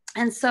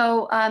 And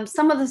so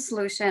some of the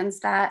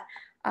solutions that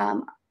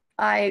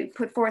I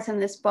put forth in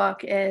this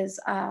book is,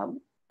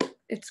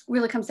 it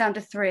really comes down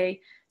to 3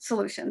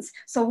 solutions.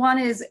 So one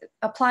is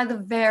apply the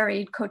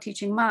varied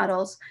co-teaching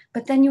models,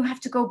 but then you have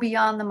to go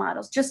beyond the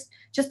models. Just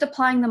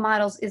applying the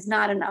models is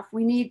not enough.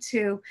 We need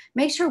to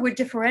make sure we're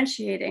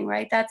differentiating,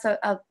 right? That's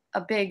a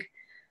big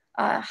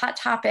hot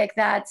topic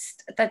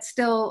that's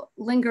still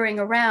lingering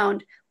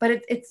around,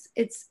 but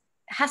it's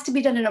has to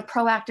be done in a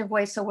proactive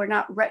way, so we're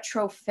not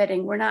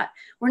retrofitting. We're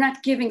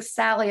not giving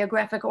Sally a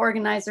graphic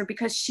organizer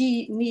because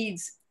she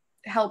needs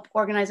help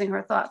organizing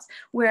her thoughts.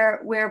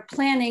 We're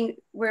planning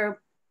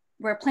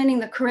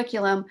the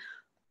curriculum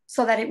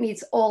so that it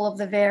meets all of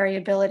the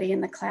variability in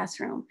the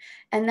classroom.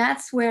 And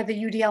that's where the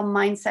UDL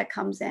mindset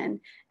comes in,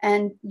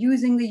 and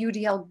using the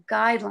UDL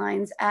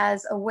guidelines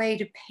as a way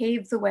to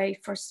pave the way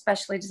for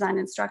specially designed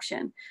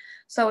instruction.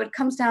 So it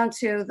comes down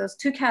to those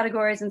 2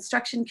 categories,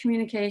 instruction,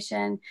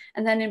 communication,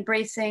 and then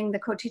embracing the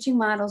co-teaching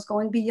models,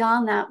 going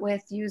beyond that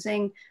with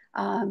using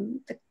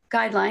the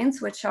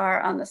guidelines, which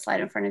are on the slide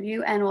in front of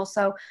you, and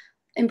also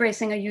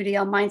embracing a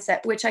UDL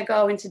mindset, which I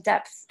go into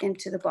depth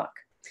into the book.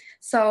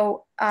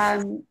 So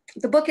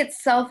the book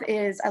itself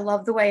is, I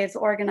love the way it's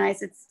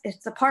organized.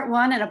 It's a part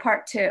 1 and a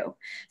part 2.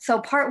 So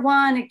part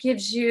 1, it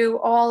gives you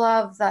all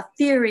of the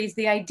theories,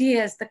 the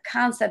ideas, the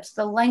concepts,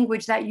 the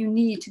language that you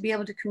need to be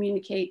able to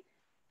communicate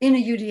in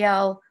a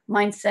UDL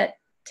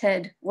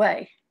mindset-ted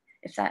way,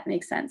 if that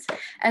makes sense.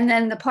 And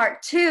then the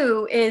part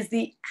 2 is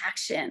the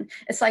action.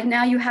 It's like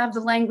now you have the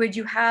language,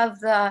 you have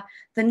the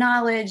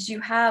knowledge, you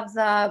have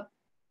the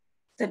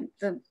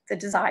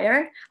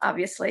desire,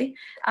 obviously.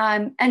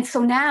 And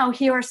so now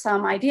here are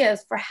some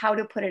ideas for how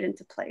to put it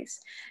into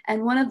place.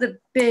 And one of the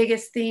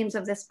biggest themes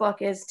of this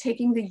book is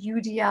taking the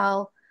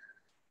UDL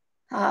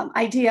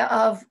idea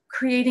of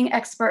creating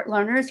expert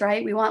learners,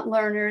 right? We want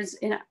learners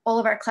in all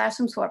of our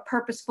classrooms who are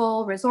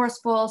purposeful,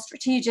 resourceful,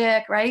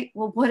 strategic, right?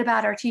 Well, what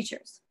about our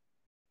teachers?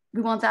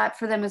 We want that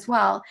for them as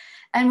well.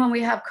 And when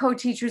we have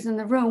co-teachers in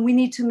the room, we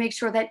need to make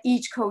sure that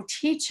each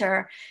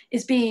co-teacher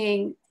is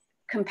being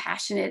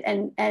compassionate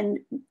and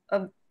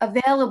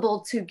available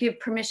to give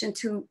permission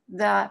to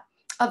the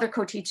other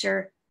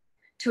co-teacher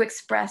to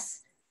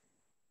express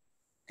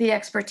the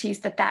expertise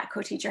that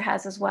co-teacher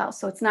has as well.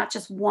 So it's not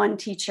just one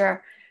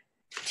teacher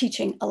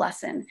teaching a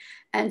lesson.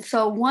 And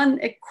so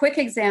a quick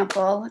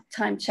example,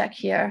 time check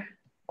here.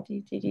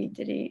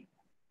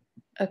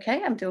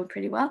 Okay, I'm doing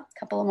pretty well, a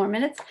couple of more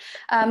minutes.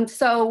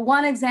 So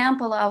one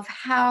example of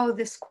how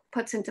this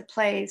puts into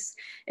place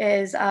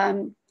is,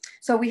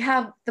 so we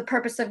have the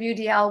purpose of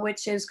UDL,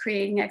 which is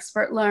creating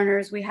expert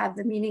learners. We have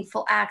the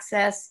meaningful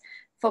access,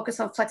 focus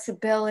on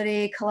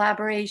flexibility,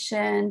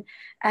 collaboration,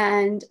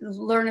 and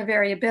learner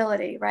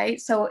variability, right?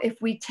 So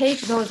if we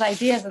take those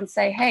ideas and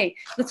say, hey,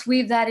 let's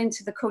weave that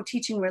into the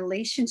co-teaching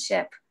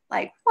relationship,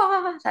 like,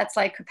 wow, that's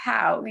like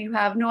kapow. You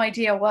have no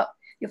idea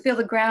you'll feel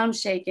the ground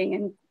shaking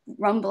and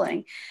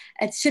rumbling.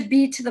 It should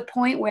be to the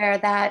point where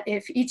that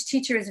if each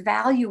teacher is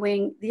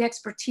valuing the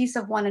expertise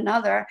of one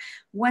another,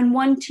 when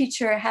one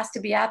teacher has to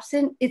be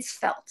absent, it's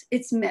felt,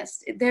 it's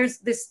missed. There's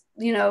this,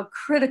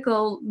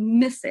 critical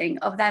missing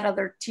of that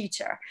other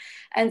teacher.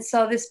 And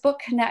so this book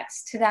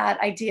connects to that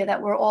idea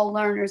that we're all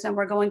learners and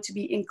we're going to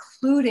be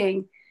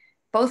including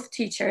both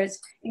teachers,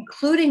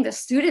 including the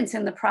students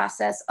in the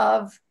process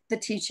of the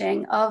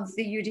teaching of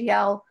the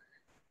UDL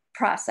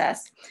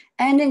process,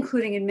 and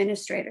including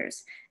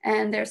administrators.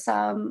 And there's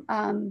some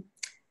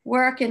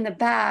work in the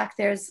back.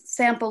 There's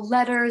sample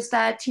letters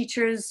that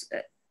teachers,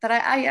 that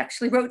I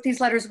actually wrote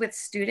these letters with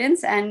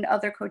students and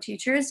other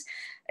co-teachers.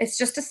 It's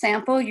just a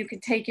sample. You can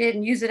take it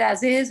and use it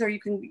as is, or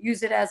you can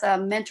use it as a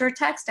mentor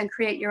text and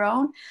create your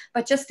own.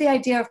 But just the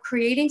idea of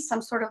creating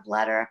some sort of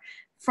letter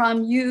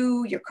from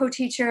you, your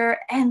co-teacher,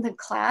 and the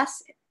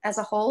class as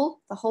a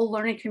whole, the whole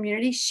learning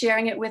community,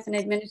 sharing it with an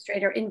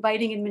administrator,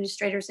 inviting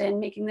administrators in,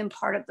 making them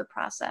part of the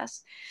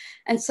process.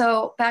 And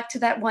so back to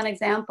that one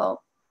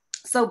example.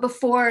 So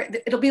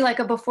it'll be like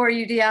a before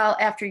UDL,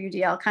 after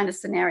UDL kind of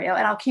scenario,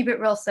 and I'll keep it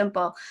real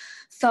simple.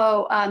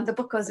 So the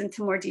book goes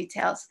into more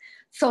details.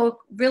 So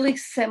really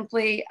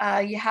simply,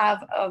 you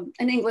have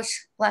an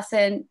English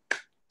lesson.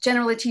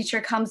 generally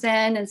teacher comes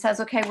in and says,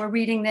 okay, we're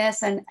reading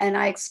this, and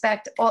I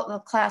expect all the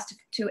class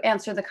to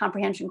answer the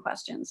comprehension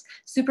questions.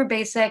 Super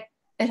basic,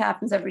 it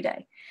happens every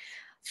day.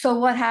 So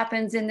what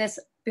happens in this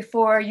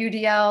before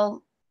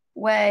UDL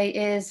way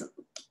is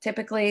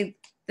typically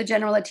the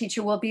general ed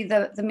teacher will be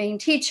the main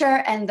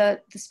teacher, and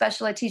the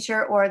special ed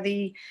teacher or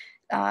the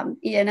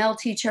ENL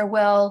teacher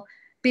will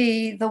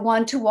be the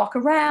one to walk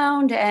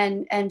around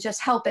and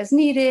just help as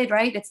needed,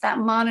 right? It's that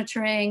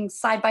monitoring,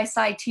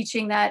 side-by-side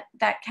teaching that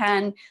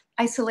can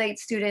isolate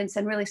students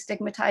and really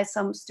stigmatize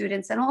some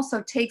students, and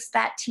also takes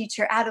that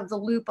teacher out of the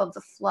loop of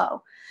the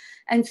flow.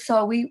 And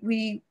so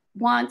we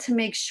want to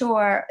make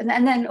sure,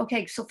 and then,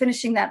 okay, so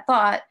finishing that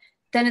thought,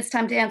 then it's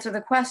time to answer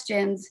the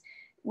questions.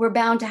 We're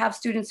bound to have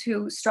students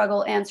who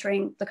struggle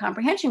answering the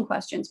comprehension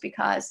questions,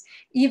 because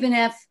even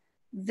if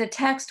the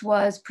text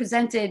was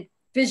presented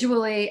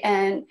visually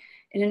and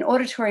in an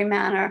auditory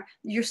manner,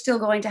 you're still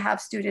going to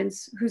have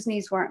students whose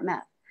needs weren't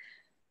met.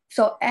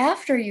 So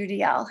after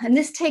UDL, and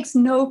this takes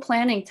no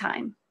planning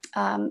time,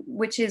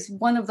 which is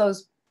one of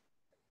those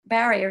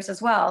barriers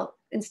as well.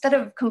 Instead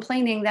of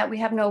complaining that we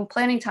have no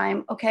planning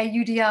time, okay,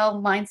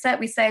 UDL mindset,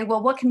 we say,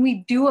 well, what can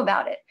we do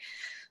about it?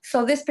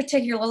 So this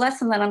particular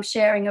lesson that I'm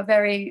sharing, a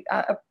very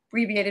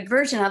abbreviated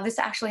version of, this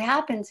actually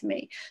happened to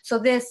me. So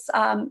this,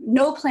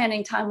 no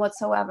planning time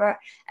whatsoever.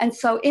 And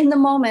so in the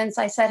moments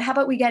I said, how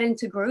about we get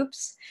into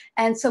groups?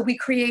 And so we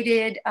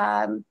created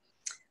a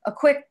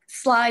quick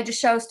slide to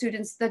show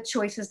students the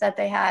choices that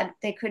they had.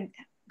 They could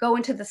go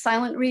into the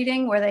silent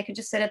reading, where they could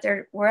just sit at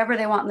their, wherever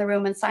they want in the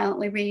room, and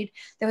silently read.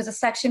 There was a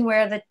section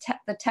where the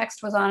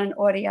text was on an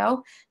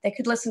audio. They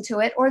could listen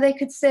to it, or they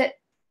could sit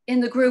in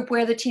the group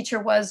where the teacher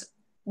was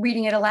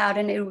reading it aloud,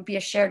 and it would be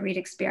a shared read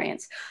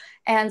experience.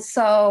 And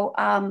so,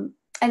 and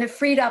it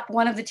freed up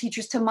one of the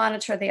teachers to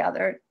monitor the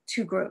other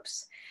two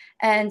groups.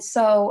 And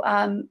so,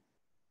 and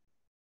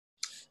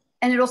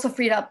it also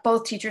freed up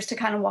both teachers to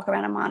kind of walk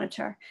around and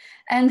monitor.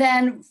 And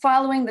then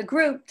following the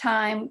group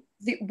time,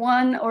 the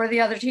one or the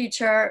other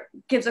teacher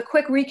gives a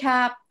quick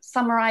recap,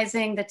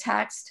 summarizing the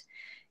text,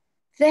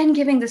 then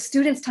giving the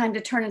students time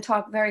to turn and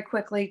talk very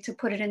quickly, to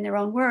put it in their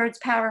own words,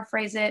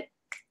 paraphrase it,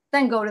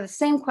 then go to the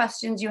same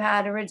questions you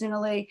had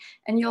originally,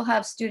 and you'll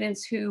have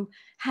students who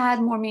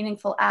had more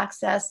meaningful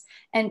access,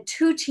 and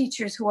two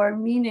teachers who are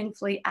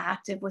meaningfully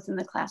active within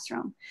the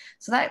classroom.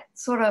 So that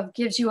sort of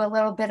gives you a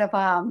little bit of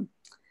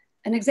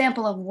an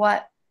example of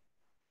what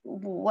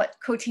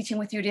co-teaching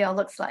with UDL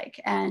looks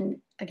like. And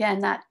again,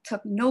 that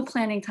took no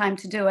planning time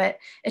to do it.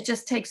 It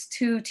just takes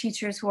two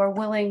teachers who are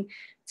willing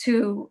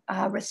to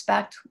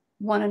respect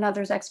one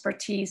another's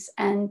expertise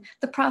and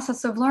the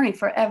process of learning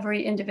for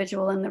every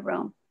individual in the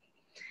room.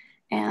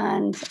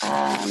 And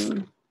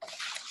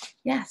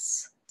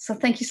yes, so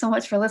thank you so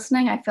much for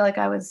listening. I feel like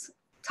I was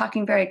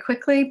talking very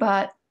quickly,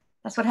 but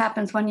that's what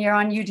happens when you're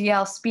on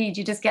UDL speed.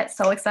 You just get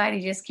so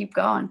excited, you just keep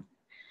going.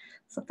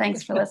 So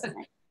thanks for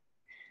listening.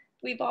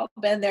 We've all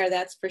been there,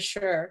 that's for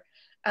sure.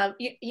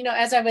 You know,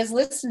 as I was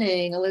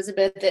listening,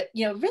 Elizabeth, that,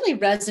 you know, really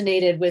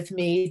resonated with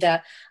me,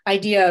 the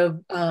idea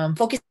of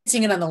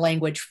focusing in on the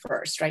language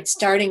first, right?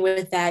 Starting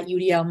with that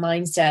UDL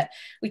mindset.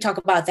 We talk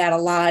about that a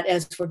lot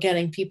as we're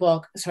getting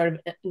people sort of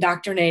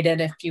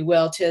indoctrinated, if you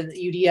will, to the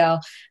UDL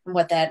and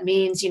what that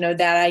means. You know,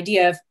 that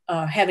idea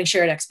of having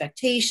shared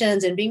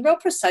expectations and being real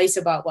precise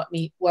about what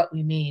we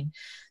mean.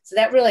 So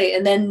that really,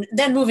 and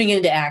then moving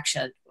into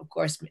action, of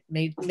course,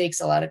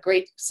 makes a lot of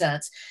great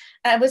sense.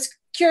 I was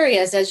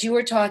curious, as you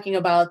were talking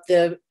about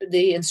the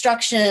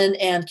instruction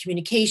and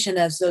communication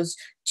as those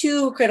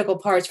two critical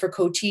parts for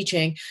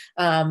co-teaching.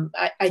 I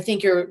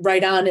think you're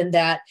right on in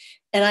that.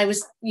 And I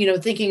was, you know,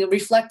 thinking,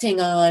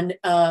 reflecting on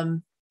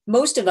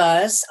most of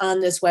us on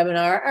this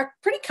webinar are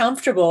pretty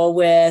comfortable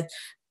with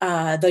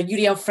the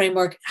UDL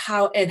framework,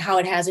 how it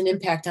has an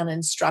impact on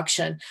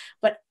instruction.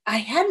 But I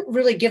hadn't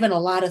really given a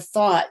lot of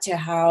thought to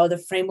how the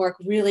framework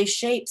really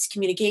shapes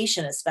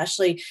communication,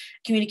 especially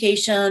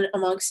communication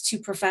amongst two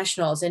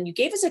professionals. And you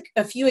gave us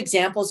a few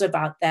examples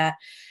about that.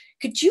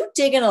 Could you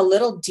dig in a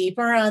little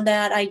deeper on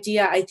that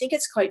idea? I think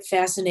it's quite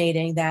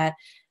fascinating that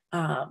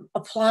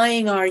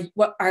applying our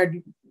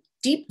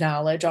deep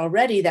knowledge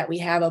already that we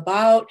have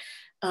about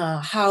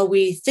how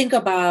we think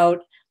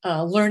about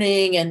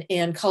learning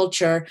and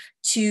culture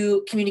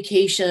to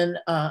communication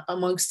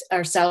amongst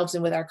ourselves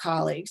and with our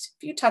colleagues.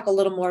 If you talk a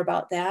little more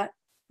about that.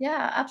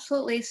 Yeah,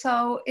 absolutely.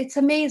 So it's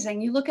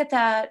amazing. You look at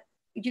that,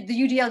 the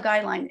UDL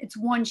guideline, it's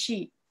one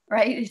sheet,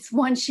 right? It's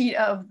one sheet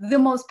of the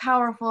most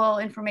powerful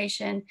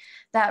information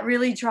that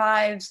really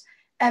drives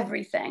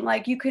everything.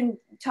 Like, you can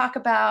talk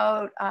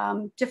about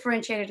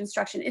differentiated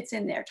instruction, it's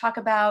in there. Talk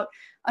about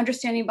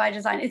understanding by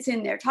design, it's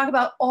in there. Talk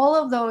about all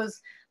of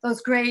those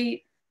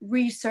great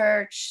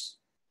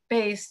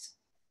research-based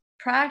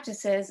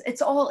practices,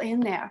 it's all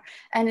in there,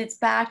 and it's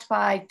backed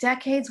by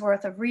decades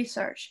worth of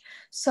research.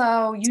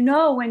 So, you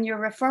know, when you're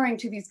referring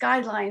to these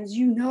guidelines,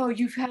 you know,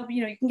 you can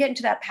get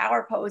into that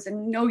power pose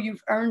and know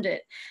you've earned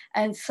it.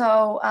 And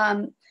so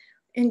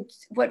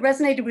what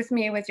resonated with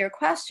me with your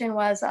question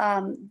was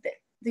the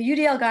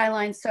UDL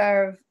guidelines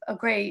serve a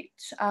great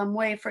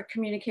way for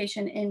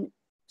communication in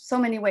so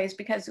many ways,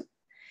 because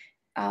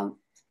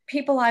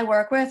people I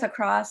work with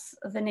across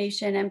the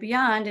nation and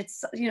beyond,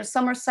 it's,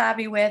 some are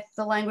savvy with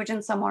the language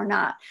and some are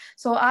not.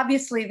 So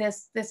obviously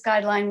this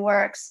guideline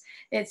works.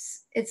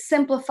 It's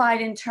simplified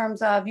in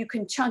terms of, you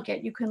can chunk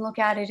it, you can look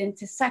at it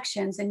into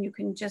sections, and you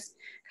can just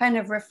kind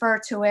of refer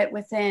to it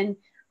within,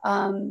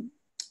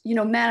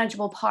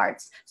 manageable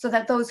parts, so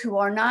that those who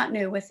are not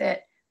new with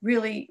it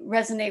really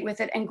resonate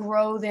with it and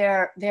grow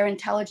their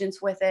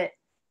intelligence with it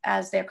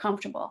as they're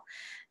comfortable.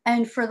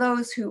 And for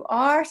those who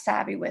are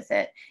savvy with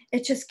it,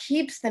 it just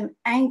keeps them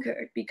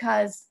anchored,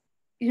 because,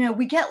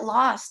 we get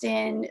lost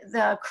in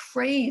the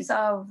craze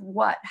of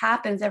what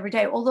happens every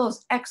day, all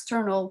those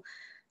external,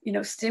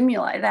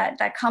 stimuli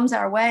that comes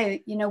our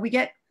way. We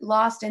get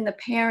lost in the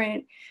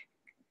parent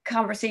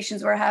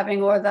conversations we're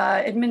having, or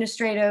the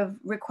administrative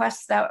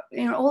requests that,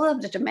 all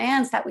of the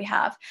demands that we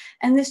have.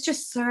 And this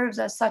just serves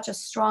as such a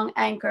strong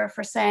anchor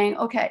for saying,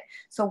 okay,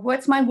 so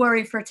what's my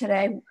worry for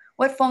today?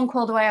 What phone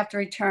call do I have to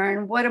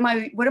return? What am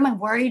I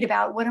worried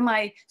about? What am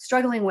I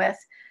struggling with?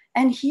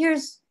 And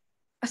here's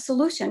a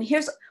solution.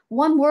 Here's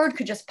one word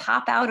could just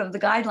pop out of the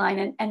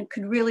guideline and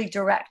could really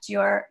direct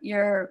your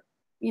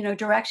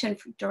direction.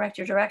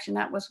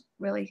 That was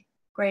really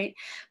great,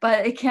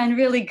 but it can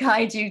really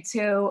guide you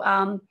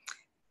to,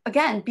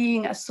 again,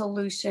 being a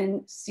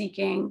solution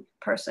seeking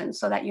person,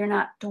 so that you're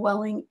not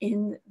dwelling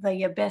in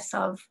the abyss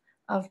of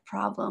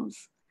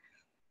problems.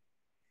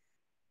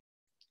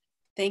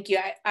 Thank you.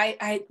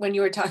 I when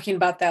you were talking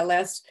about that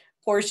last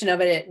portion of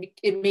it,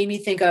 it made me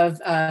think of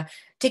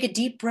take a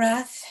deep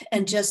breath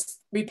and just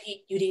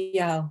repeat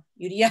UDL,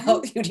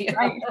 UDL,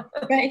 UDL.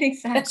 Right,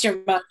 exactly. That's your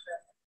mantra.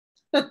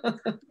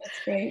 That's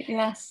great.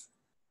 Yes.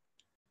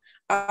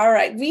 All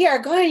right, we are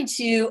going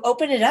to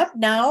open it up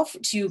now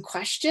to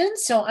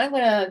questions. So I'm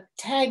going to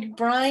tag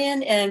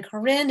Brian and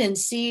Corinne and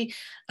see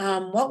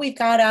what we've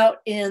got out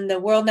in the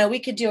world. Now, we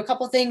could do a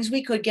couple things.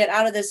 We could get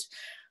out of this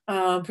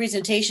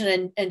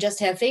presentation and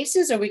just have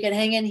faces, or we could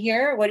hang in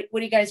here. What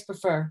do you guys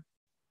prefer?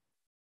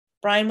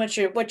 Brian, what's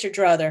your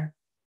druther?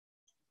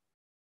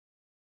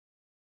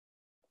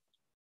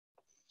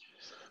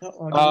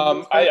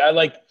 I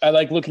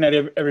like looking at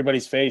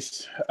everybody's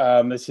face.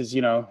 This is,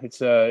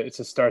 it's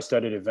a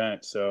star-studded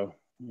event, so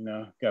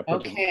got to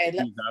put okay.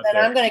 Then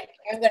I'm gonna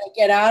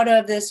get out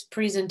of this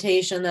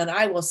presentation. Then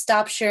I will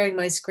stop sharing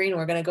my screen.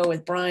 We're gonna go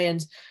with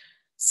Brian's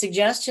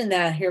suggestion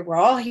that we're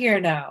all here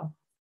now.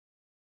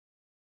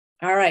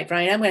 All right,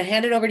 Brian, I'm gonna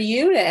hand it over to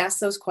you to ask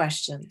those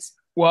questions.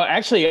 Well,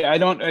 actually, I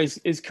don't.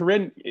 Is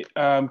Corinne?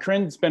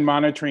 Corinne's been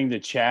monitoring the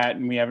chat,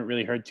 and we haven't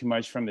really heard too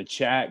much from the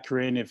chat.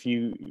 Corinne, if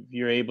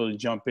you're able to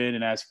jump in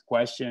and ask a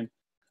question.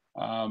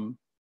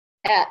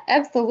 Yeah,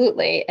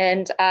 absolutely.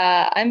 And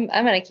I'm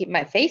going to keep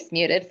my face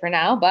muted for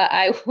now, but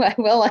I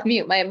will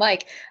unmute my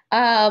mic.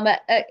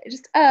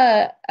 Just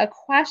a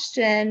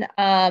question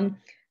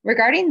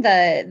regarding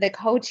the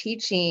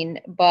co-teaching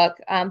book.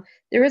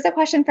 There was a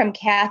question from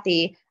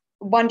Kathy,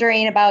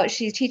 wondering about,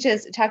 she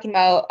teaches, talking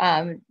about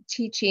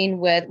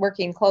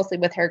working closely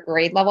with her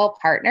grade level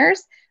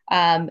partners,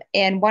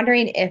 and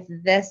wondering if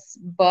this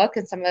book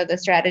and some of the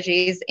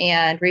strategies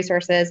and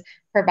resources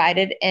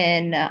provided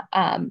in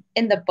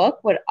the book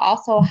would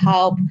also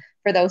help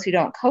for those who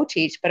don't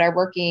co-teach but are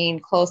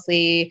working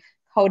closely,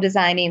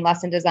 co-designing,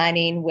 lesson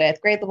designing with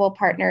grade level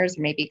partners,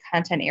 or maybe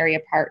content area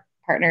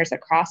partners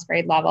across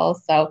grade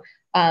levels. So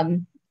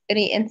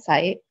any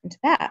insight into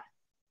that?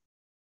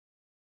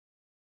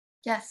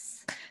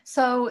 Yes.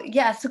 So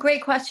yeah, it's a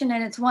great question,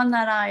 and it's one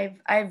that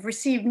I've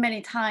received many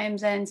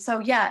times. And so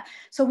yeah,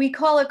 so we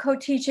call it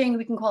co-teaching.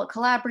 We can call it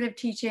collaborative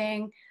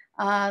teaching.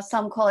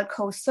 Some call it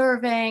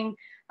co-serving.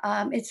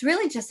 It's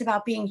really just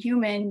about being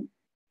human,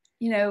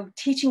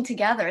 teaching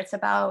together. It's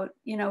about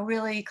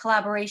really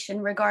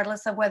collaboration,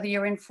 regardless of whether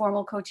you're in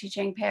formal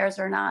co-teaching pairs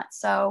or not.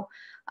 So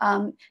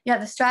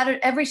yeah,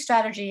 every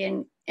strategy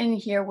in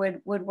here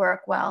would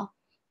work well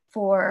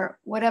for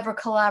whatever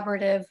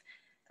collaborative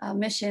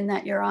mission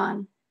that you're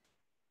on.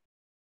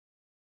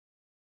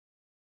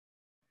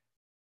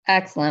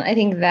 Excellent. I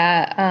think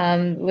that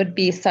would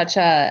be such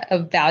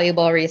a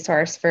valuable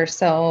resource for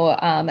so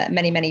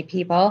many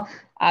people.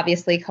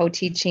 Obviously,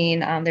 co-teaching,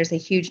 there's a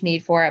huge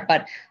need for it,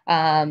 but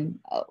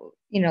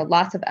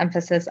lots of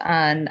emphasis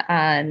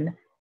on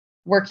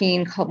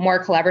working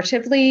more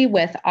collaboratively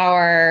with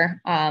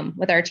our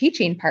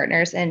teaching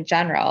partners in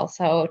general.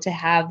 So to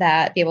have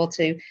that, be able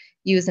to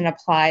use and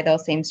apply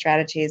those same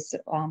strategies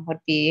would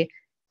be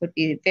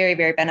very,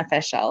 very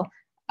beneficial.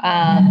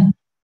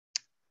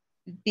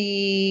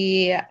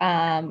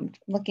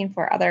 Looking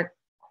for other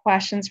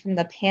questions from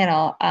the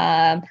panel.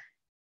 I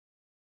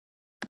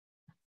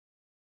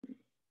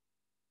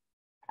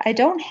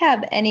don't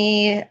have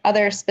any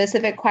other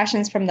specific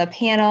questions from the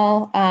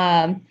panel.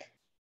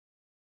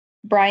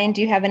 Brian,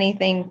 do you have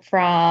anything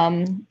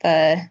from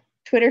the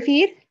Twitter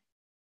feed?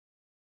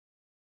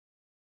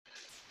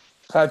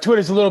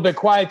 Twitter's a little bit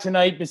quiet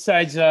tonight,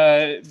 besides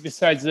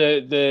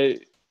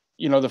the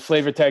the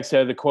flavor text,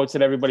 the quotes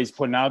that everybody's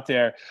putting out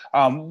there.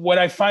 What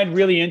I find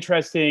really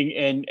interesting,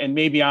 and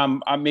maybe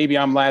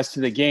I'm last to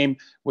the game,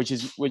 which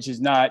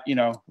is not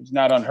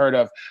not unheard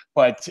of,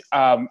 but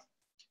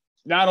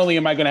not only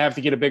am I going to have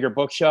to get a bigger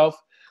bookshelf,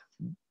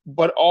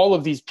 but all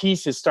of these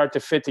pieces start to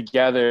fit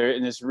together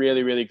in this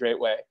really, really great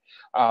way.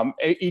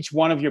 Each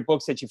one of your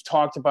books that you've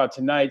talked about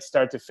tonight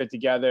start to fit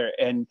together,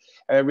 and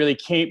it really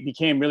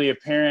became really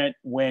apparent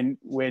when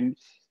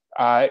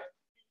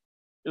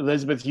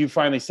Elizabeth, you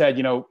finally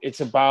said,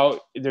 it's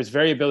about, there's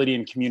variability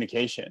in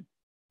communication,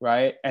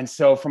 right? And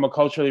so from a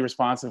culturally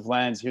responsive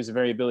lens, here's a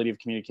variability of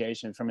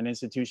communication. From an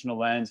institutional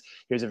lens,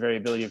 here's a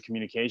variability of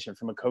communication.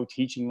 From a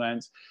co-teaching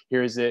lens,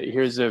 here's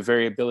a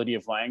variability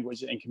of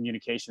language and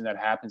communication that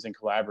happens, and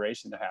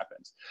collaboration that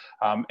happens.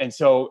 And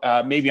so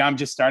maybe I'm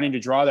just starting to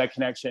draw that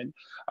connection.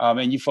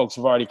 And you folks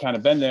have already kind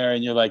of been there,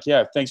 and you're like,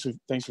 yeah, thanks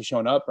for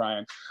showing up,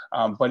 Brian.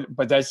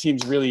 But that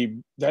seems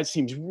really,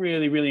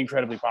 really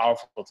incredibly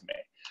powerful to me.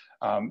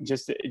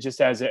 Just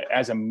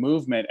as a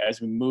movement, as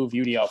we move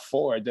UDL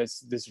forward,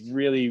 that's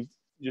really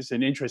just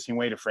an interesting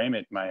way to frame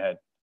it in my head.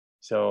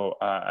 So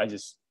I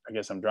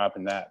guess I'm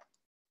dropping that.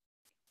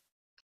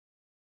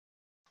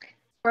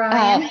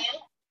 Brian,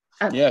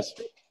 yes.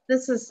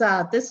 This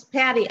is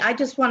Patti. I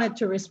just wanted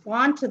to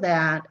respond to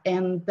that,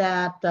 and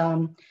that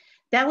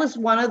that was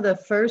one of the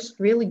first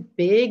really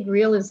big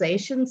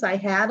realizations I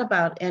had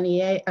about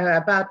NEA,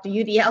 about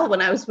the UDL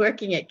when I was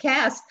working at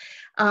CAST.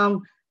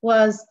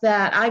 Was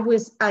that I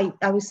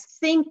was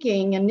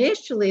thinking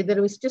initially that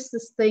it was just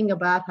this thing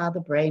about how the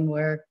brain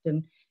worked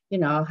and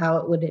how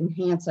it would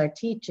enhance our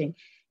teaching.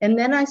 And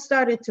then I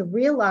started to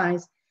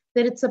realize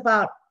that it's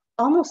about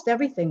almost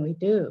everything we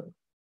do,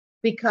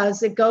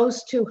 because it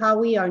goes to how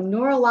we are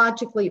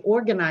neurologically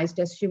organized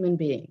as human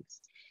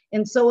beings.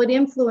 And so it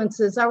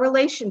influences our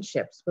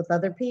relationships with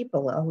other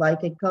people,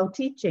 like in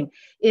co-teaching.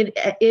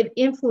 It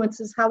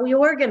influences how we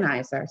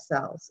organize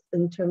ourselves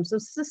in terms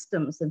of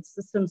systems and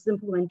systems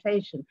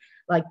implementation,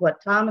 like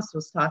what Thomas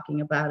was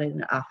talking about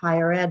in a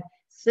higher ed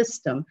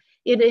system.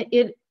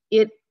 It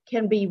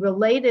can be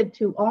related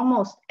to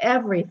almost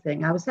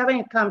everything. I was having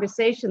a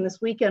conversation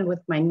this weekend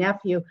with my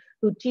nephew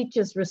who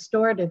teaches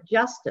restorative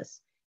justice.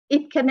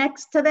 It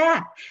connects to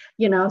that,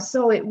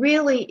 so it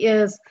really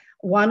is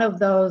one of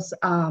those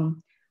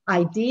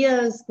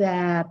ideas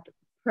that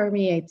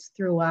permeates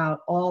throughout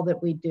all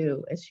that we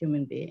do as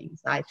human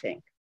beings, I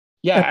think.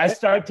 Yeah, I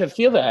start to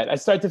feel that.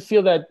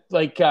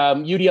 Like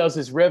UDL is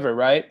this river,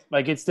 right?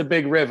 Like it's the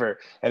big river,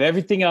 and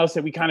everything else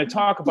that we kind of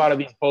talk about are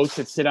these boats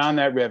that sit on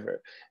that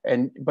river.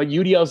 But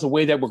UDL is the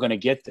way that we're going to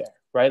get there,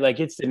 right? Like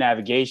it's the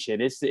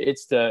navigation, it's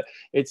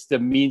the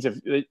means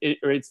of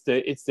it's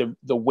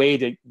the way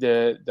to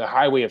the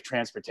highway of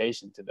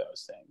transportation to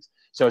those things.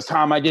 So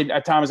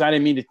Thomas, I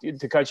didn't mean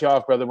to cut you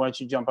off, brother. Why don't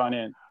you jump on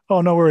in?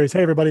 Oh, no worries.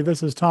 Hey, everybody,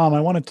 this is Tom.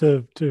 I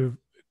wanted to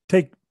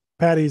take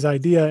Patti's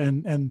idea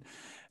and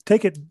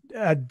take it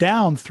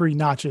down 3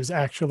 notches,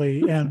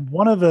 actually. And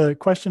one of the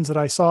questions that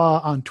I saw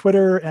on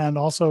Twitter and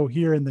also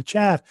here in the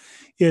chat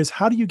is,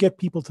 how do you get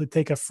people to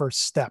take a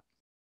first step?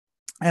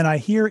 And I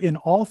hear in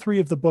all 3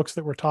 of the books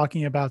that we're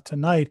talking about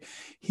tonight,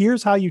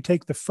 here's how you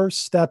take the first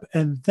step.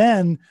 And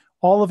then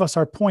all of us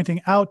are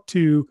pointing out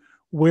to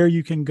where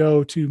you can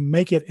go to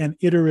make it an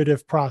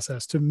iterative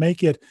process, to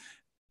make it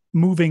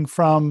moving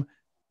from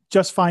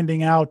just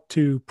finding out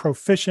to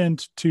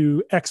proficient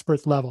to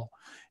expert level.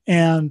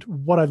 And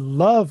what I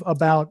love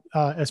about,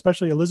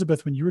 especially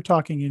Elizabeth, when you were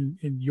talking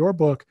in your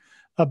book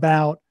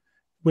about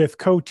with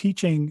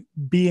co-teaching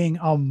being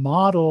a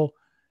model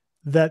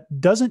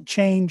that doesn't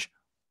change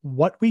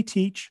what we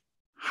teach,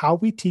 how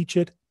we teach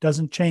it,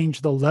 doesn't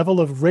change the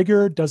level of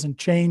rigor, doesn't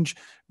change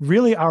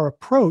really our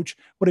approach.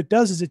 What it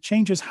does is it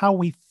changes how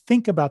we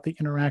think about the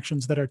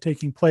interactions that are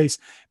taking place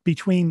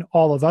between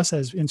all of us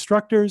as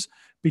instructors,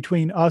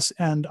 between us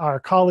and our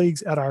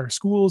colleagues at our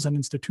schools and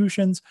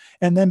institutions,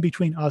 and then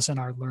between us and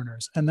our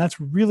learners. And that's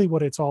really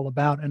what it's all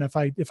about. And if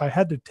I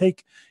had to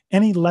take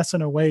any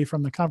lesson away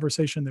from the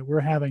conversation that we're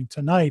having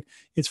tonight,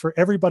 it's for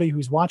everybody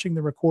who's watching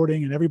the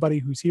recording and everybody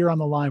who's here on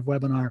the live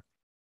webinar,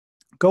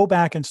 go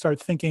back and start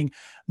thinking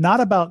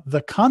not about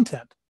the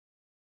content,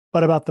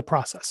 but about the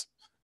process.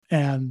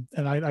 And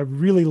I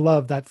really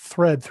love that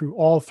thread through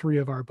all 3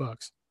 of our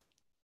books.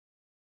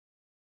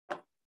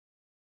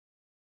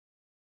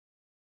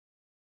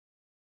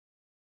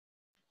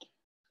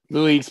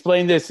 Loui,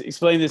 explain this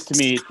to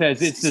me. It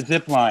says it's the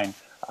zip line.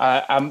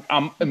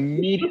 I'm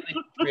immediately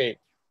intrigued.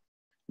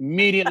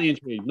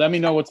 Let me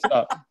know what's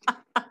up.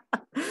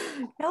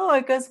 No,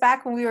 it goes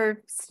back when we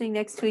were sitting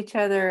next to each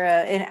other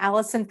in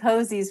Allison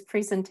Posey's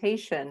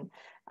presentation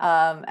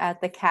at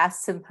the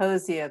CAST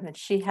Symposium, and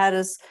she had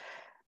us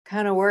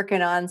kind of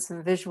working on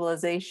some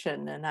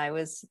visualization, and I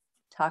was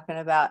talking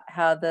about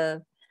how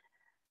the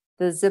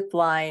zip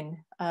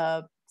line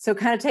so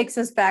kind of takes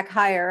us back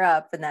higher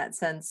up in that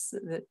sense.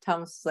 That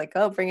Thomas was like,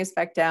 "Oh, bring us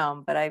back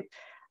down," but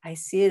I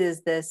see it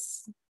as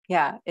this.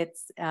 Yeah,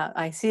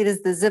 I see it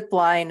as the zip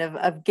line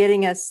of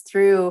getting us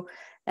through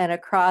and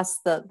across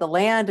the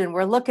land, and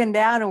we're looking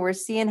down and we're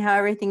seeing how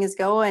everything is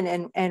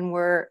going, and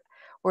we're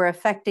we're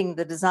affecting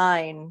the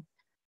design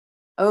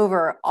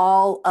over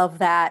all of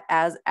that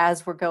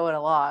as we're going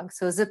along.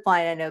 So a zip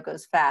line I know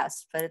goes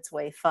fast, but it's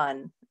way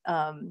fun.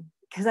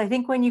 Because I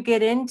think when you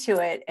get into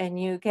it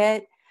and you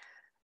get,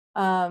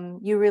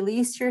 you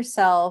release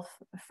yourself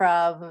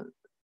from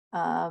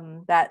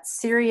that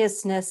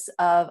seriousness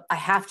of, I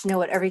have to know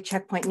what every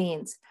checkpoint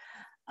means.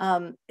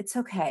 It's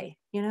okay,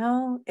 you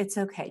know, it's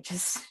okay.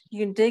 Just,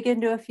 you can dig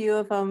into a few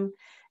of them,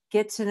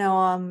 get to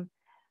know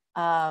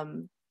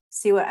them,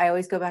 see what, I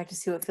always go back to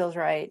see what feels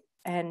right.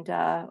 And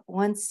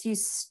once you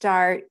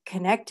start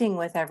connecting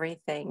with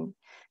everything,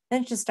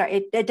 then just start,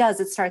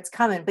 it starts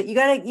coming, but you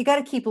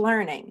gotta keep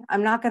learning.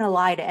 I'm not gonna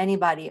lie to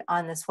anybody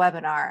on this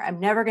webinar. I'm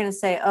never gonna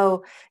say,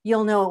 oh,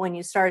 you'll know it when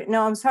you start.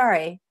 No, I'm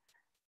sorry.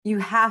 You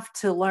have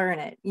to learn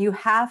it. You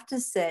have to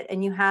sit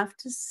and you have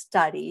to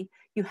study.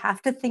 You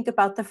have to think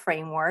about the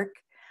framework.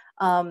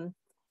 You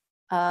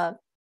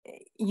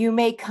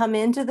may come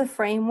into the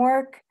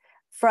framework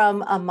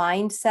from a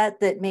mindset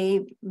that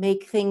may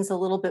make things a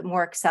little bit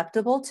more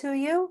acceptable to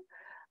you.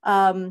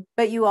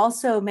 But you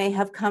also may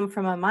have come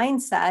from a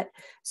mindset.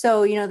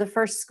 So, you know, the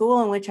first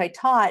school in which I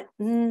taught,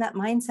 that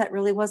mindset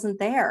really wasn't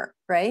there,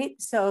 right?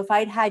 So if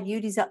I'd had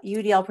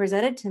UDL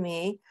presented to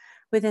me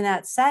within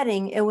that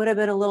setting, it would have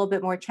been a little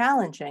bit more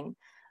challenging.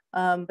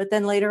 But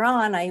then later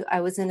on,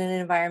 I was in an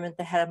environment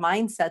that had a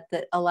mindset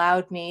that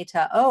allowed me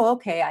to, oh,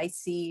 okay, I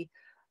see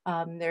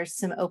there's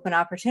some open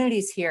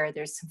opportunities here.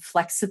 There's some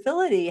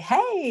flexibility.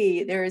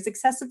 Hey, there's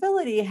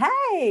accessibility.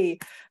 Hey,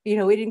 you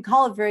know, we didn't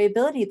call it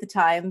variability at the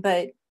time,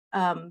 but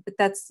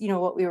that's, you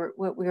know, what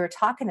we were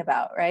talking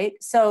about, right?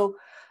 So,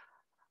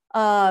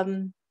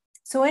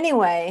 so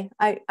anyway,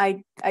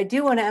 I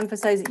do want to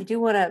emphasize that you do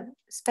want to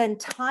spend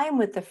time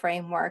with the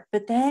framework,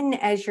 but then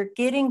as you're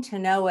getting to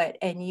know it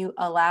and you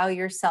allow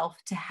yourself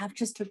to have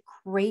just a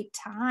great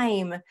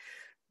time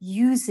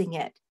using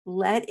it,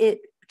 let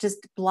it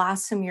just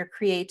blossom your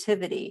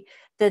creativity,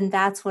 then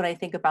that's what I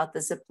think about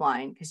the zip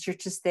line, because you're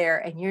just there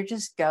and you're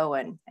just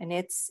going, and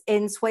it's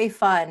way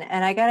fun.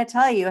 And I got to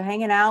tell you,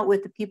 hanging out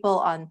with the people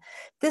on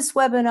this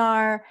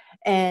webinar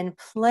and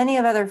plenty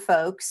of other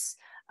folks,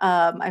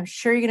 I'm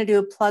sure you're going to do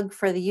a plug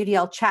for the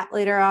UDL chat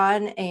later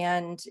on,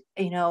 and,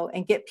 you know,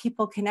 and get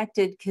people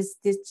connected, because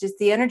it's just,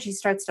 the energy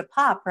starts to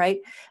pop, right?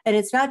 And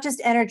it's not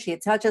just energy.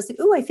 It's not just like,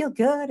 oh, I feel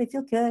good. I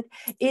feel good.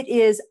 It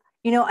is,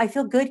 you know, I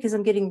feel good because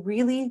I'm getting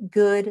really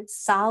good,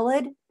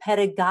 solid,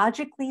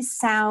 pedagogically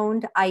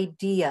sound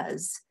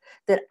ideas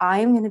that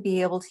I'm going to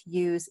be able to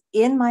use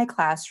in my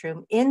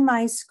classroom, in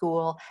my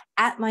school,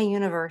 at my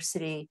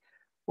university,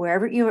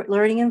 wherever your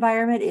learning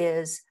environment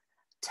is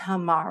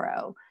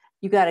tomorrow.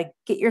 You got to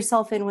get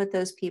yourself in with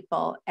those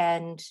people,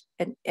 and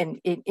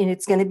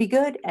it's going to be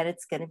good, and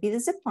it's going to be the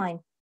zip line.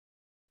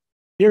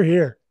 Hear,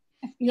 hear.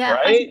 Yeah.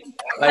 Right?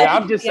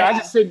 I just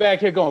sit back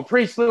here going,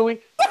 preach,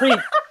 Loui, preach.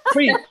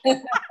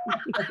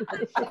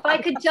 If I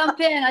could jump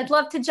in, I'd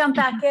love to jump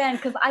back in,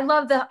 because I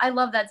love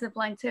that zip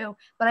line too.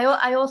 But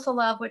I also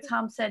love what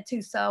Tom said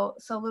too. So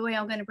Loui,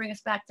 I'm going to bring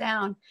us back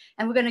down,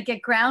 and we're going to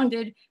get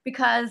grounded,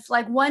 because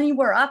like when you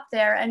were up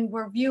there and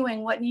we're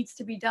viewing what needs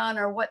to be done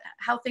or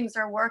how things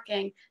are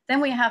working,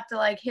 then we have to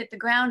like hit the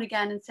ground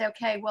again and say,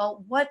 okay,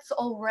 well, what's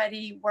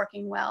already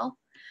working well?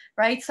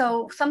 Right.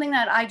 So something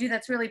that I do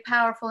that's really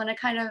powerful, and it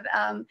kind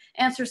of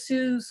answers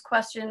Sue's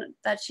question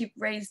that she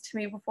raised to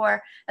me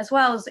before as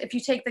well, is if you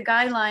take the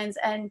guidelines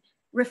and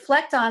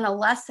reflect on a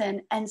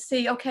lesson and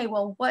see, okay,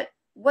 well,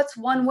 what's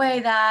one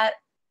way that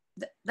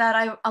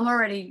I'm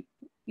already,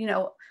 you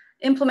know,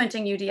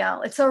 implementing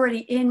UDL. It's already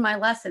in my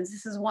lessons.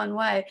 This is one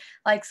way.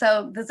 Like,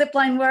 so the zip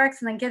line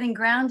works, and then getting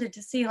grounded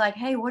to see like,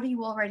 hey, what are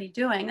you already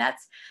doing?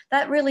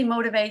 That really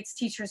motivates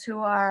teachers who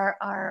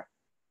are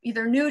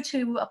either new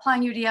to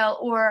applying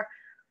UDL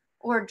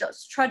or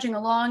just trudging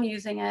along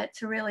using it,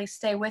 to really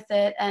stay with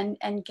it and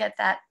get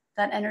that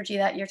energy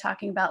that you're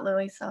talking about,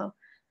 Loui. So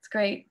it's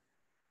great.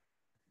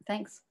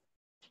 Thanks.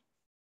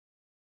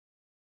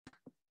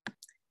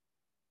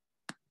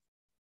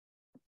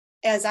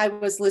 As I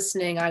was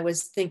listening, I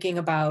was thinking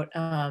about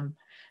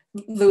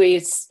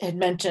Loui had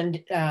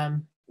mentioned,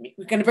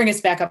 we're going to bring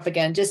us back up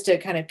again just to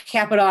kind of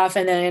cap it off,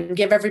 and then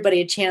give everybody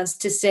a chance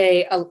to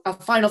say a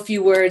final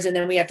few words, and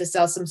then we have to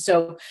sell some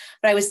soap.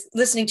 But I was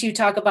listening to you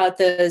talk about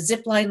the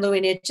zip line, Loui,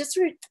 and it just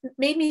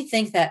made me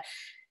think that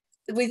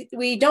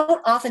we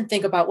don't often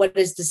think about what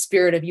is the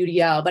spirit of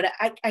UDL, but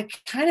I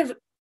kind of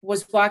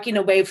was walking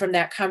away from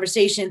that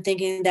conversation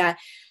thinking that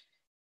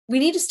we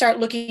need to start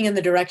looking in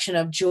the direction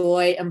of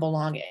joy and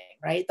belonging,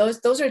 right?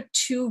 Those are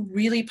two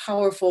really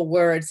powerful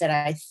words that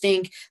I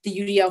think the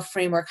UDL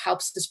framework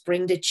helps us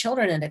bring to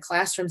children and to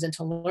classrooms and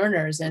to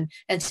learners and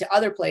to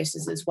other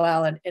places as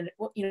well. And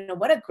you know,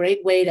 what a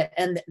great way to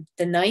end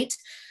the night.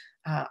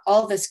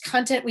 All this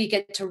content we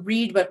get to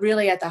read, but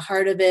really at the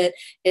heart of it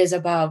is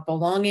about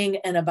belonging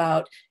and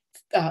about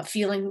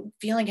feeling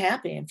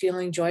happy and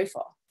feeling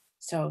joyful.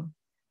 So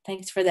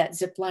thanks for that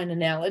zip line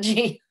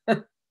analogy.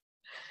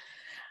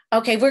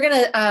 Okay, we're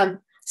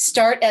gonna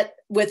start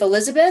with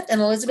Elizabeth. And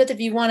Elizabeth, if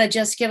you want to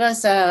just give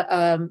us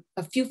a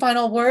few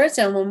final words,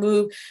 and we'll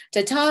move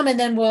to Tom, and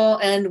then we'll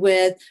end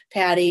with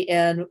Patti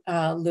and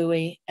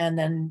Loui, and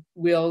then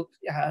we'll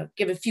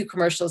give a few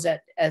commercials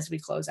as we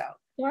close out.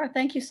 Sure,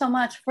 thank you so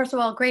much. First of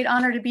all, great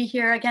honor to be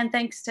here. Again,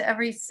 thanks to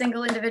every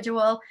single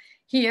individual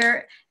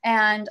here.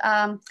 And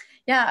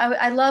yeah,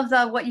 I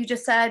love what you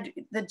just said,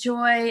 the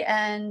joy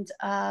and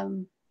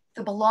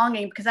the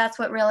belonging, because that's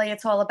what really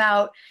it's all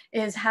about,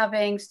 is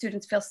having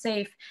students feel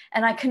safe.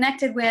 And I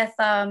connected with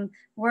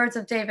words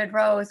of David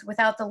Rose: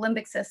 without the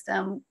limbic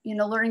system,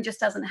 learning just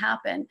doesn't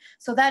happen.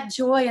 So that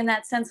joy and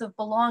that sense of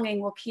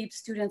belonging will keep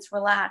students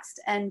relaxed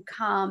and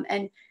calm,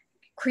 and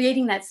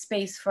creating that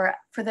space for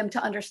them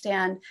to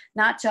understand,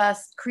 not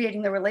just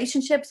creating the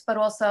relationships, but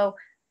also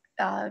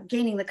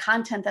gaining the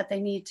content that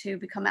they need to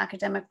become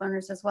academic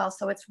learners as well.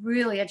 So it's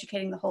really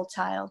educating the whole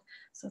child.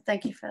 So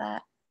thank you for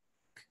that.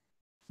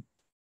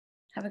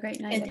 Have a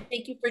great night. And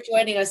thank you for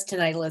joining us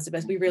tonight,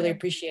 Elizabeth. We really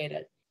appreciate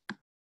it.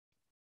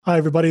 Hi,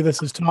 everybody.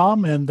 This is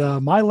Tom. And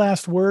my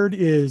last word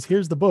is,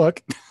 here's the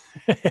book.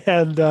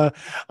 And I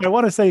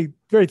want to say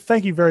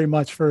thank you very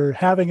much for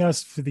having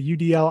us, for the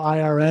UDL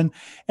IRN,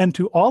 and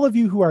to all of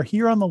you who are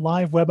here on the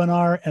live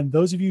webinar, and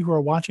those of you who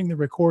are watching the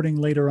recording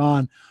later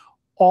on.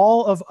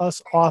 All of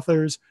us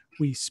authors,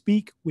 we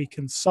speak, we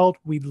consult.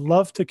 We'd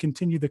love to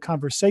continue the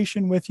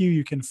conversation with you.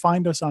 You can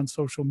find us on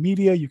social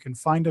media. You can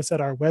find us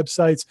at our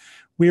websites.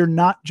 We're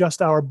not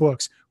just our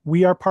books.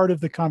 We are part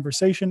of the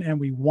conversation, and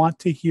we want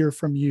to hear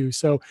from you.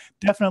 So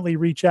definitely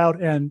reach out.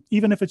 And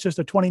even if it's just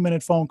a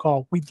 20-minute phone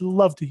call, we'd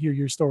love to hear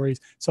your stories.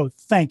 So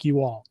thank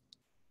you all.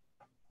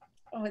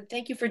 Oh, and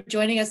thank you for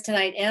joining us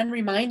tonight and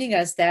reminding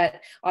us that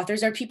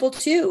authors are people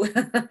too,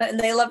 and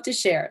they love to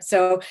share.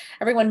 So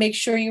everyone, make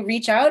sure you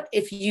reach out.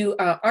 If you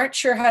aren't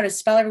sure how to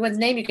spell everyone's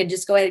name, you can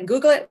just go ahead and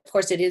Google it. Of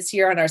course, it is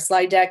here on our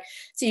slide deck,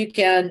 so you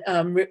can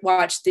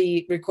watch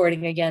the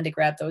recording again to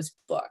grab those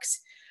books.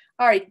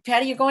 All right,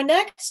 Patti, you're going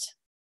next.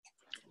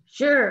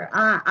 Sure.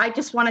 I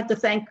just wanted to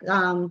thank the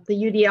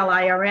UDL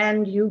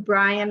IRN, you,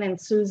 Brian,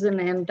 and Susan,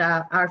 and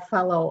our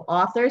fellow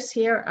authors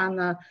here on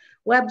the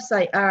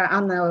website,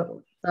 on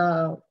the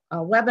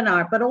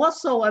webinar, but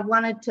also I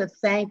wanted to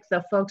thank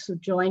the folks who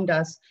joined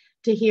us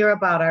to hear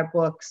about our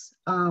books.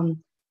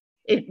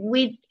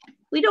 We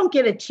don't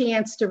get a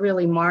chance to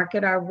really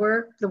market our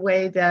work the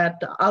way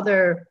that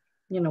other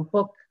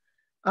book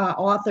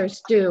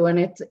authors do, and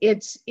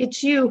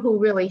it's you who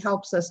really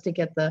helps us to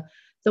get the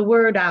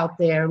word out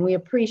there, and we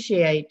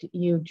appreciate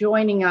you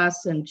joining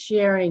us and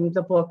sharing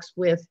the books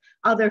with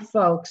other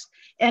folks.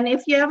 And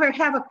if you ever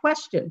have a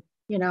question,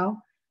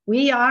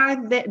 we are,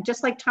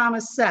 just like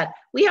Thomas said,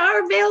 we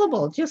are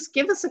available. Just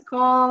give us a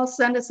call,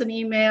 send us an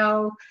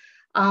email.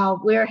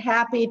 We're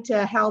happy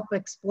to help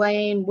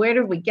explain where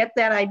did we get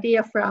that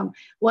idea from,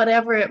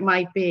 whatever it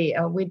might be.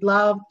 We'd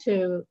love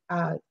to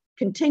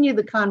continue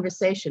the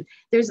conversation.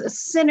 There's a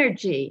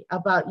synergy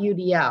about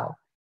UDL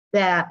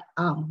that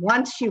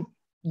once you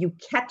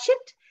catch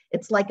it,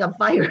 it's like a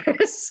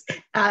virus,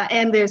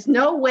 and there's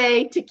no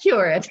way to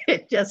cure it.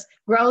 It just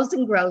grows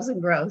and grows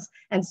and grows.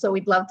 And so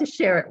we'd love to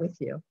share it with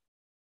you.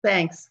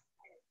 Thanks.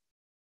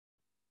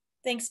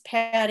 Thanks,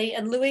 Patti.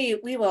 And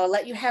Loui, we will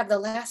let you have the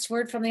last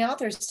word from the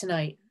authors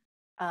tonight.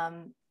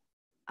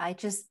 I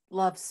just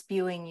love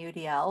spewing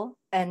UDL.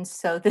 And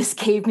so this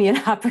gave me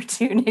an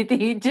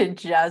opportunity to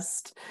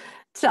just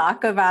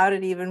talk about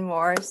it even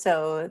more.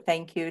 So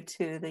thank you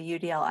to the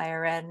UDL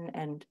IRN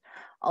and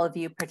all of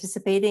you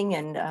participating,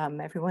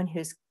 and everyone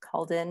who's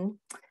called in.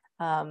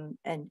 And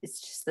it's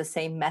just the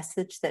same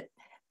message that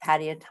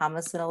Patti and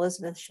Thomas and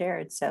Elizabeth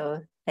shared.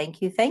 So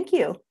thank you. Thank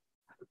you.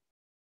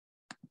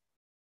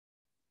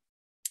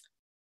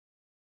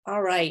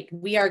 All right,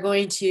 we are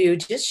going to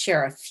just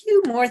share a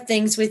few more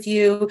things with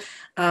you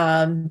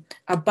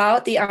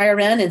about the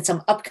IRN and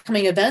some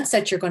upcoming events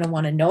that you're going to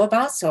want to know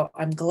about. So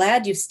I'm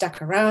glad you stuck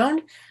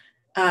around.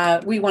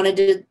 We wanted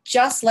to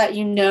just let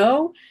you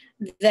know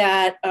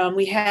that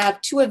we have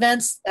two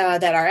events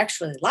that are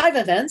actually live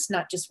events,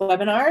 not just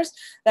webinars,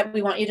 that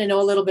we want you to know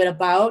a little bit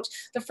about.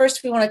 The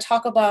first, we want to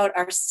talk about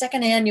our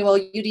second annual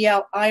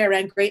UDL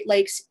IRN Great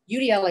Lakes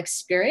UDL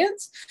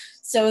Experience.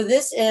 So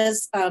this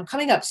is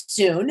coming up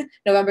soon,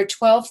 November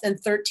 12th and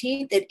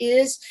 13th. It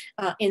is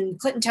in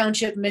Clinton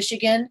Township,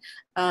 Michigan,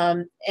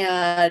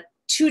 a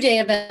two-day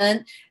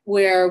event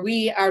where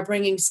we are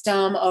bringing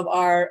some of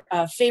our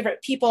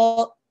favorite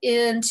people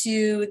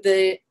into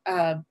the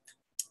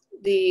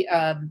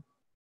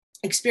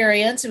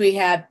experience. We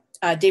have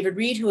David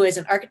Reed, who is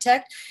an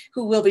architect,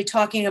 who will be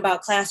talking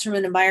about classroom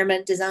and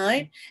environment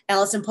design.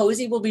 Allison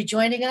Posey will be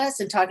joining us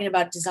and talking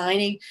about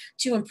designing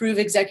to improve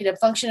executive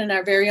function. And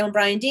our very own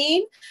Brian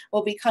Dean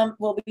will be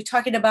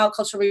talking about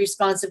culturally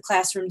responsive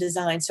classroom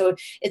design. So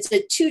it's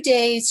a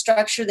two-day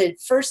structure. The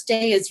first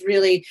day is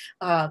really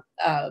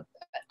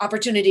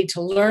opportunity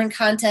to learn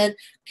content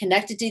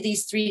connected to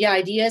these 3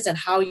 ideas and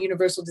how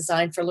universal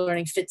design for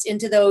learning fits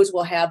into those.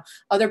 We'll have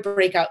other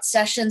breakout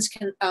sessions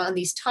on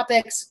these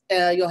topics.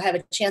 You'll have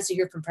a chance to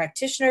hear from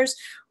practitioners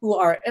who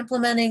are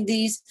implementing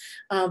these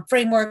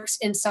frameworks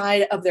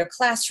inside of their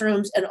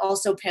classrooms, and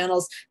also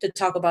panels to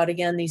talk about,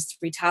 again, these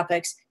 3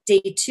 topics.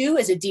 Day 2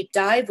 is a deep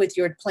dive with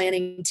your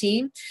planning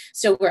team.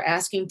 So we're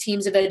asking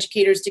teams of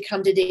educators to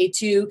come to day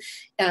 2.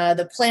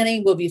 The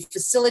planning will be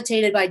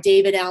facilitated by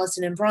David,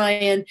 Allison, and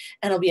Brian,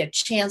 and it'll be a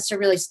chance to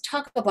really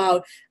talk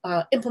about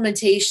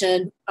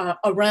implementation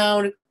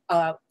around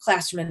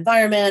classroom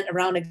environment,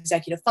 around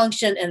executive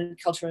function, and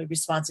culturally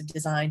responsive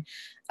design.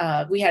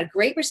 We had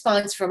great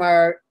response from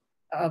our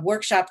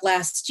workshop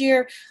last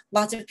year.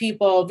 Lots of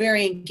people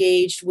very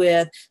engaged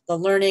with the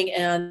learning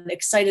and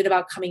excited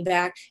about coming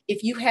back.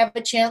 If you have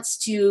a chance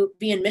to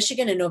be in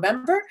Michigan in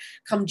November,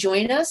 come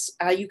join us.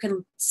 You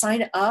can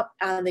sign up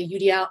on the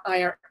UDL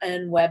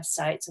IRN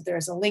website. So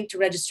there's a link to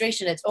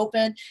registration. It's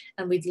open,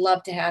 and we'd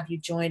love to have you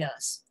join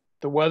us.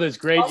 The weather's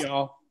great,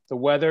 y'all. The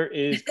weather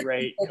is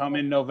great. Come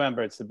in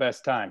November. It's the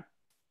best time.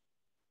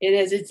 It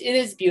is. It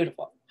is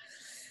beautiful.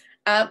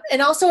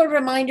 And also a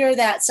reminder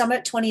that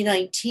Summit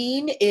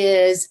 2019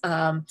 is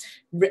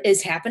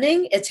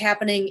happening. It's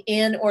happening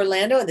in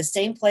Orlando, the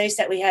same place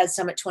that we had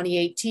Summit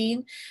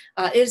 2018.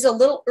 It is a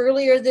little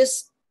earlier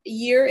this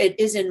year. It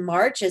is in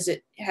March, as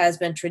it has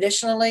been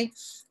traditionally.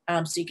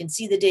 So you can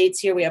see the dates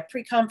here. We have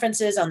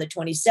pre-conferences on the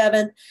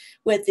 27th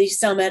with the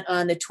summit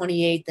on the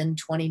 28th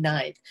and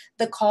 29th.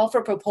 The call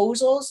for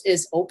proposals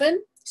is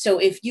open. So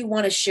if you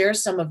want to share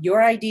some of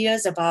your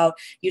ideas about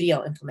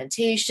UDL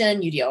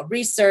implementation, UDL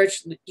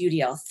research,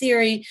 UDL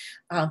theory,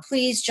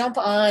 please jump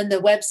on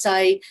the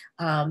website.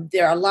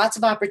 There are lots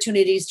of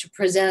opportunities to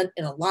present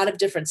in a lot of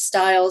different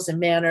styles and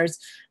manners.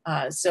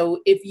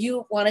 So if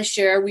you want to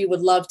share, we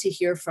would love to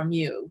hear from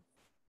you.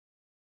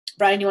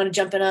 Brian, you want to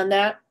jump in on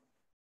that?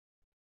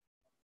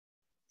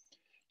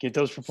 Get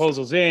those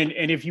proposals in.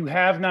 And if you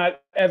have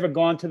not ever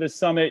gone to the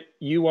summit,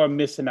 you are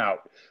missing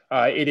out.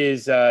 Well,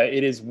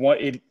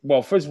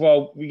 first of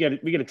all, we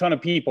get a ton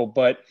of people,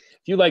 but if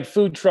you like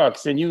food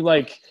trucks and you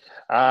like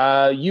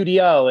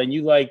UDL and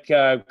you like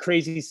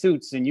crazy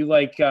suits and you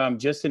like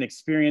just an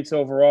experience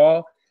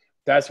overall,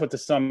 that's what the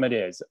summit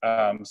is.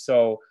 Check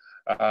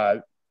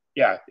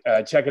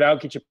it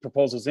out, get your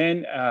proposals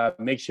in,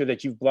 make sure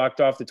that you've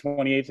blocked off the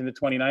 28th and the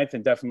 29th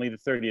and definitely the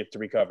 30th to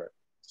recover.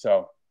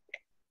 So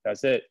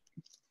that's it.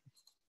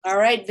 All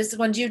right, this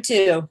one's you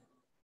too.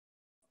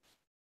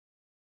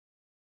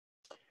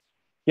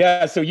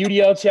 Yeah, so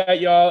UDL chat,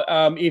 y'all.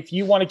 If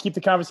you want to keep the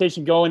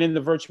conversation going in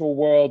the virtual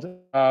world,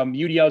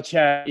 UDL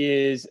chat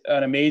is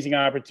an amazing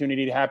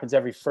opportunity. It happens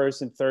every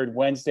first and third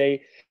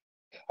Wednesday.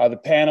 The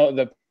panel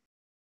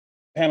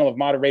of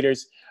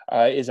moderators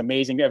is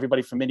amazing.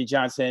 Everybody from Mindy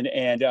Johnson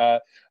and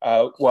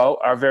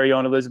our very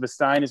own Elizabeth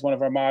Stein is one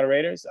of our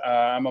moderators.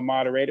 I'm a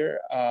moderator.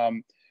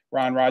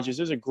 Ron Rogers.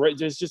 There's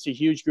just a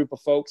huge group of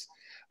folks,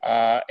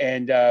 we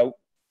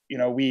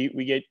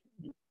get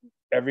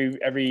every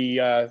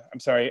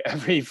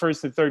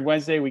first and third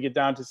Wednesday we get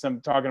down to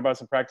talking about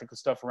some practical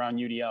stuff around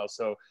UDL.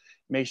 So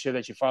make sure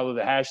that you follow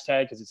the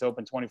hashtag because it's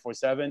open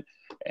 24/7,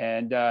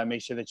 and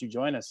make sure that you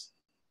join us.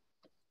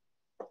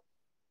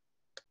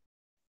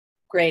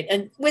 Great.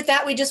 And with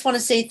that, we just want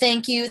to say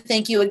thank you.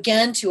 Thank you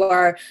again to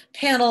our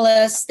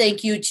panelists.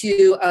 Thank you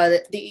to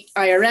the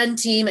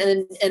IRN team,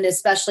 and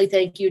especially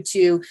thank you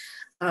to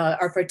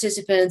our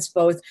participants,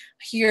 both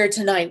here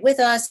tonight with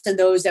us and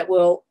those that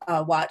will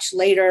watch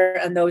later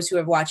and those who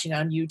are watching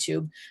on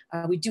YouTube.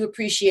 We do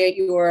appreciate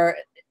your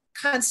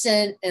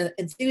constant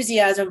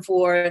enthusiasm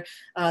for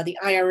the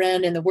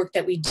IRN and the work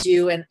that we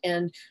do,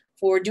 and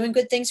for doing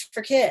good things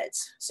for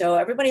kids. So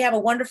everybody have a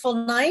wonderful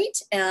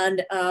night,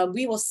 and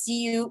we will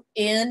see you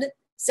in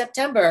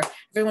September.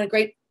 Everyone,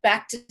 great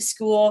back to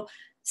school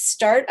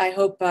start. I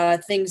hope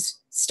things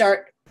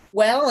start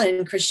well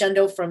and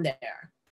crescendo from there.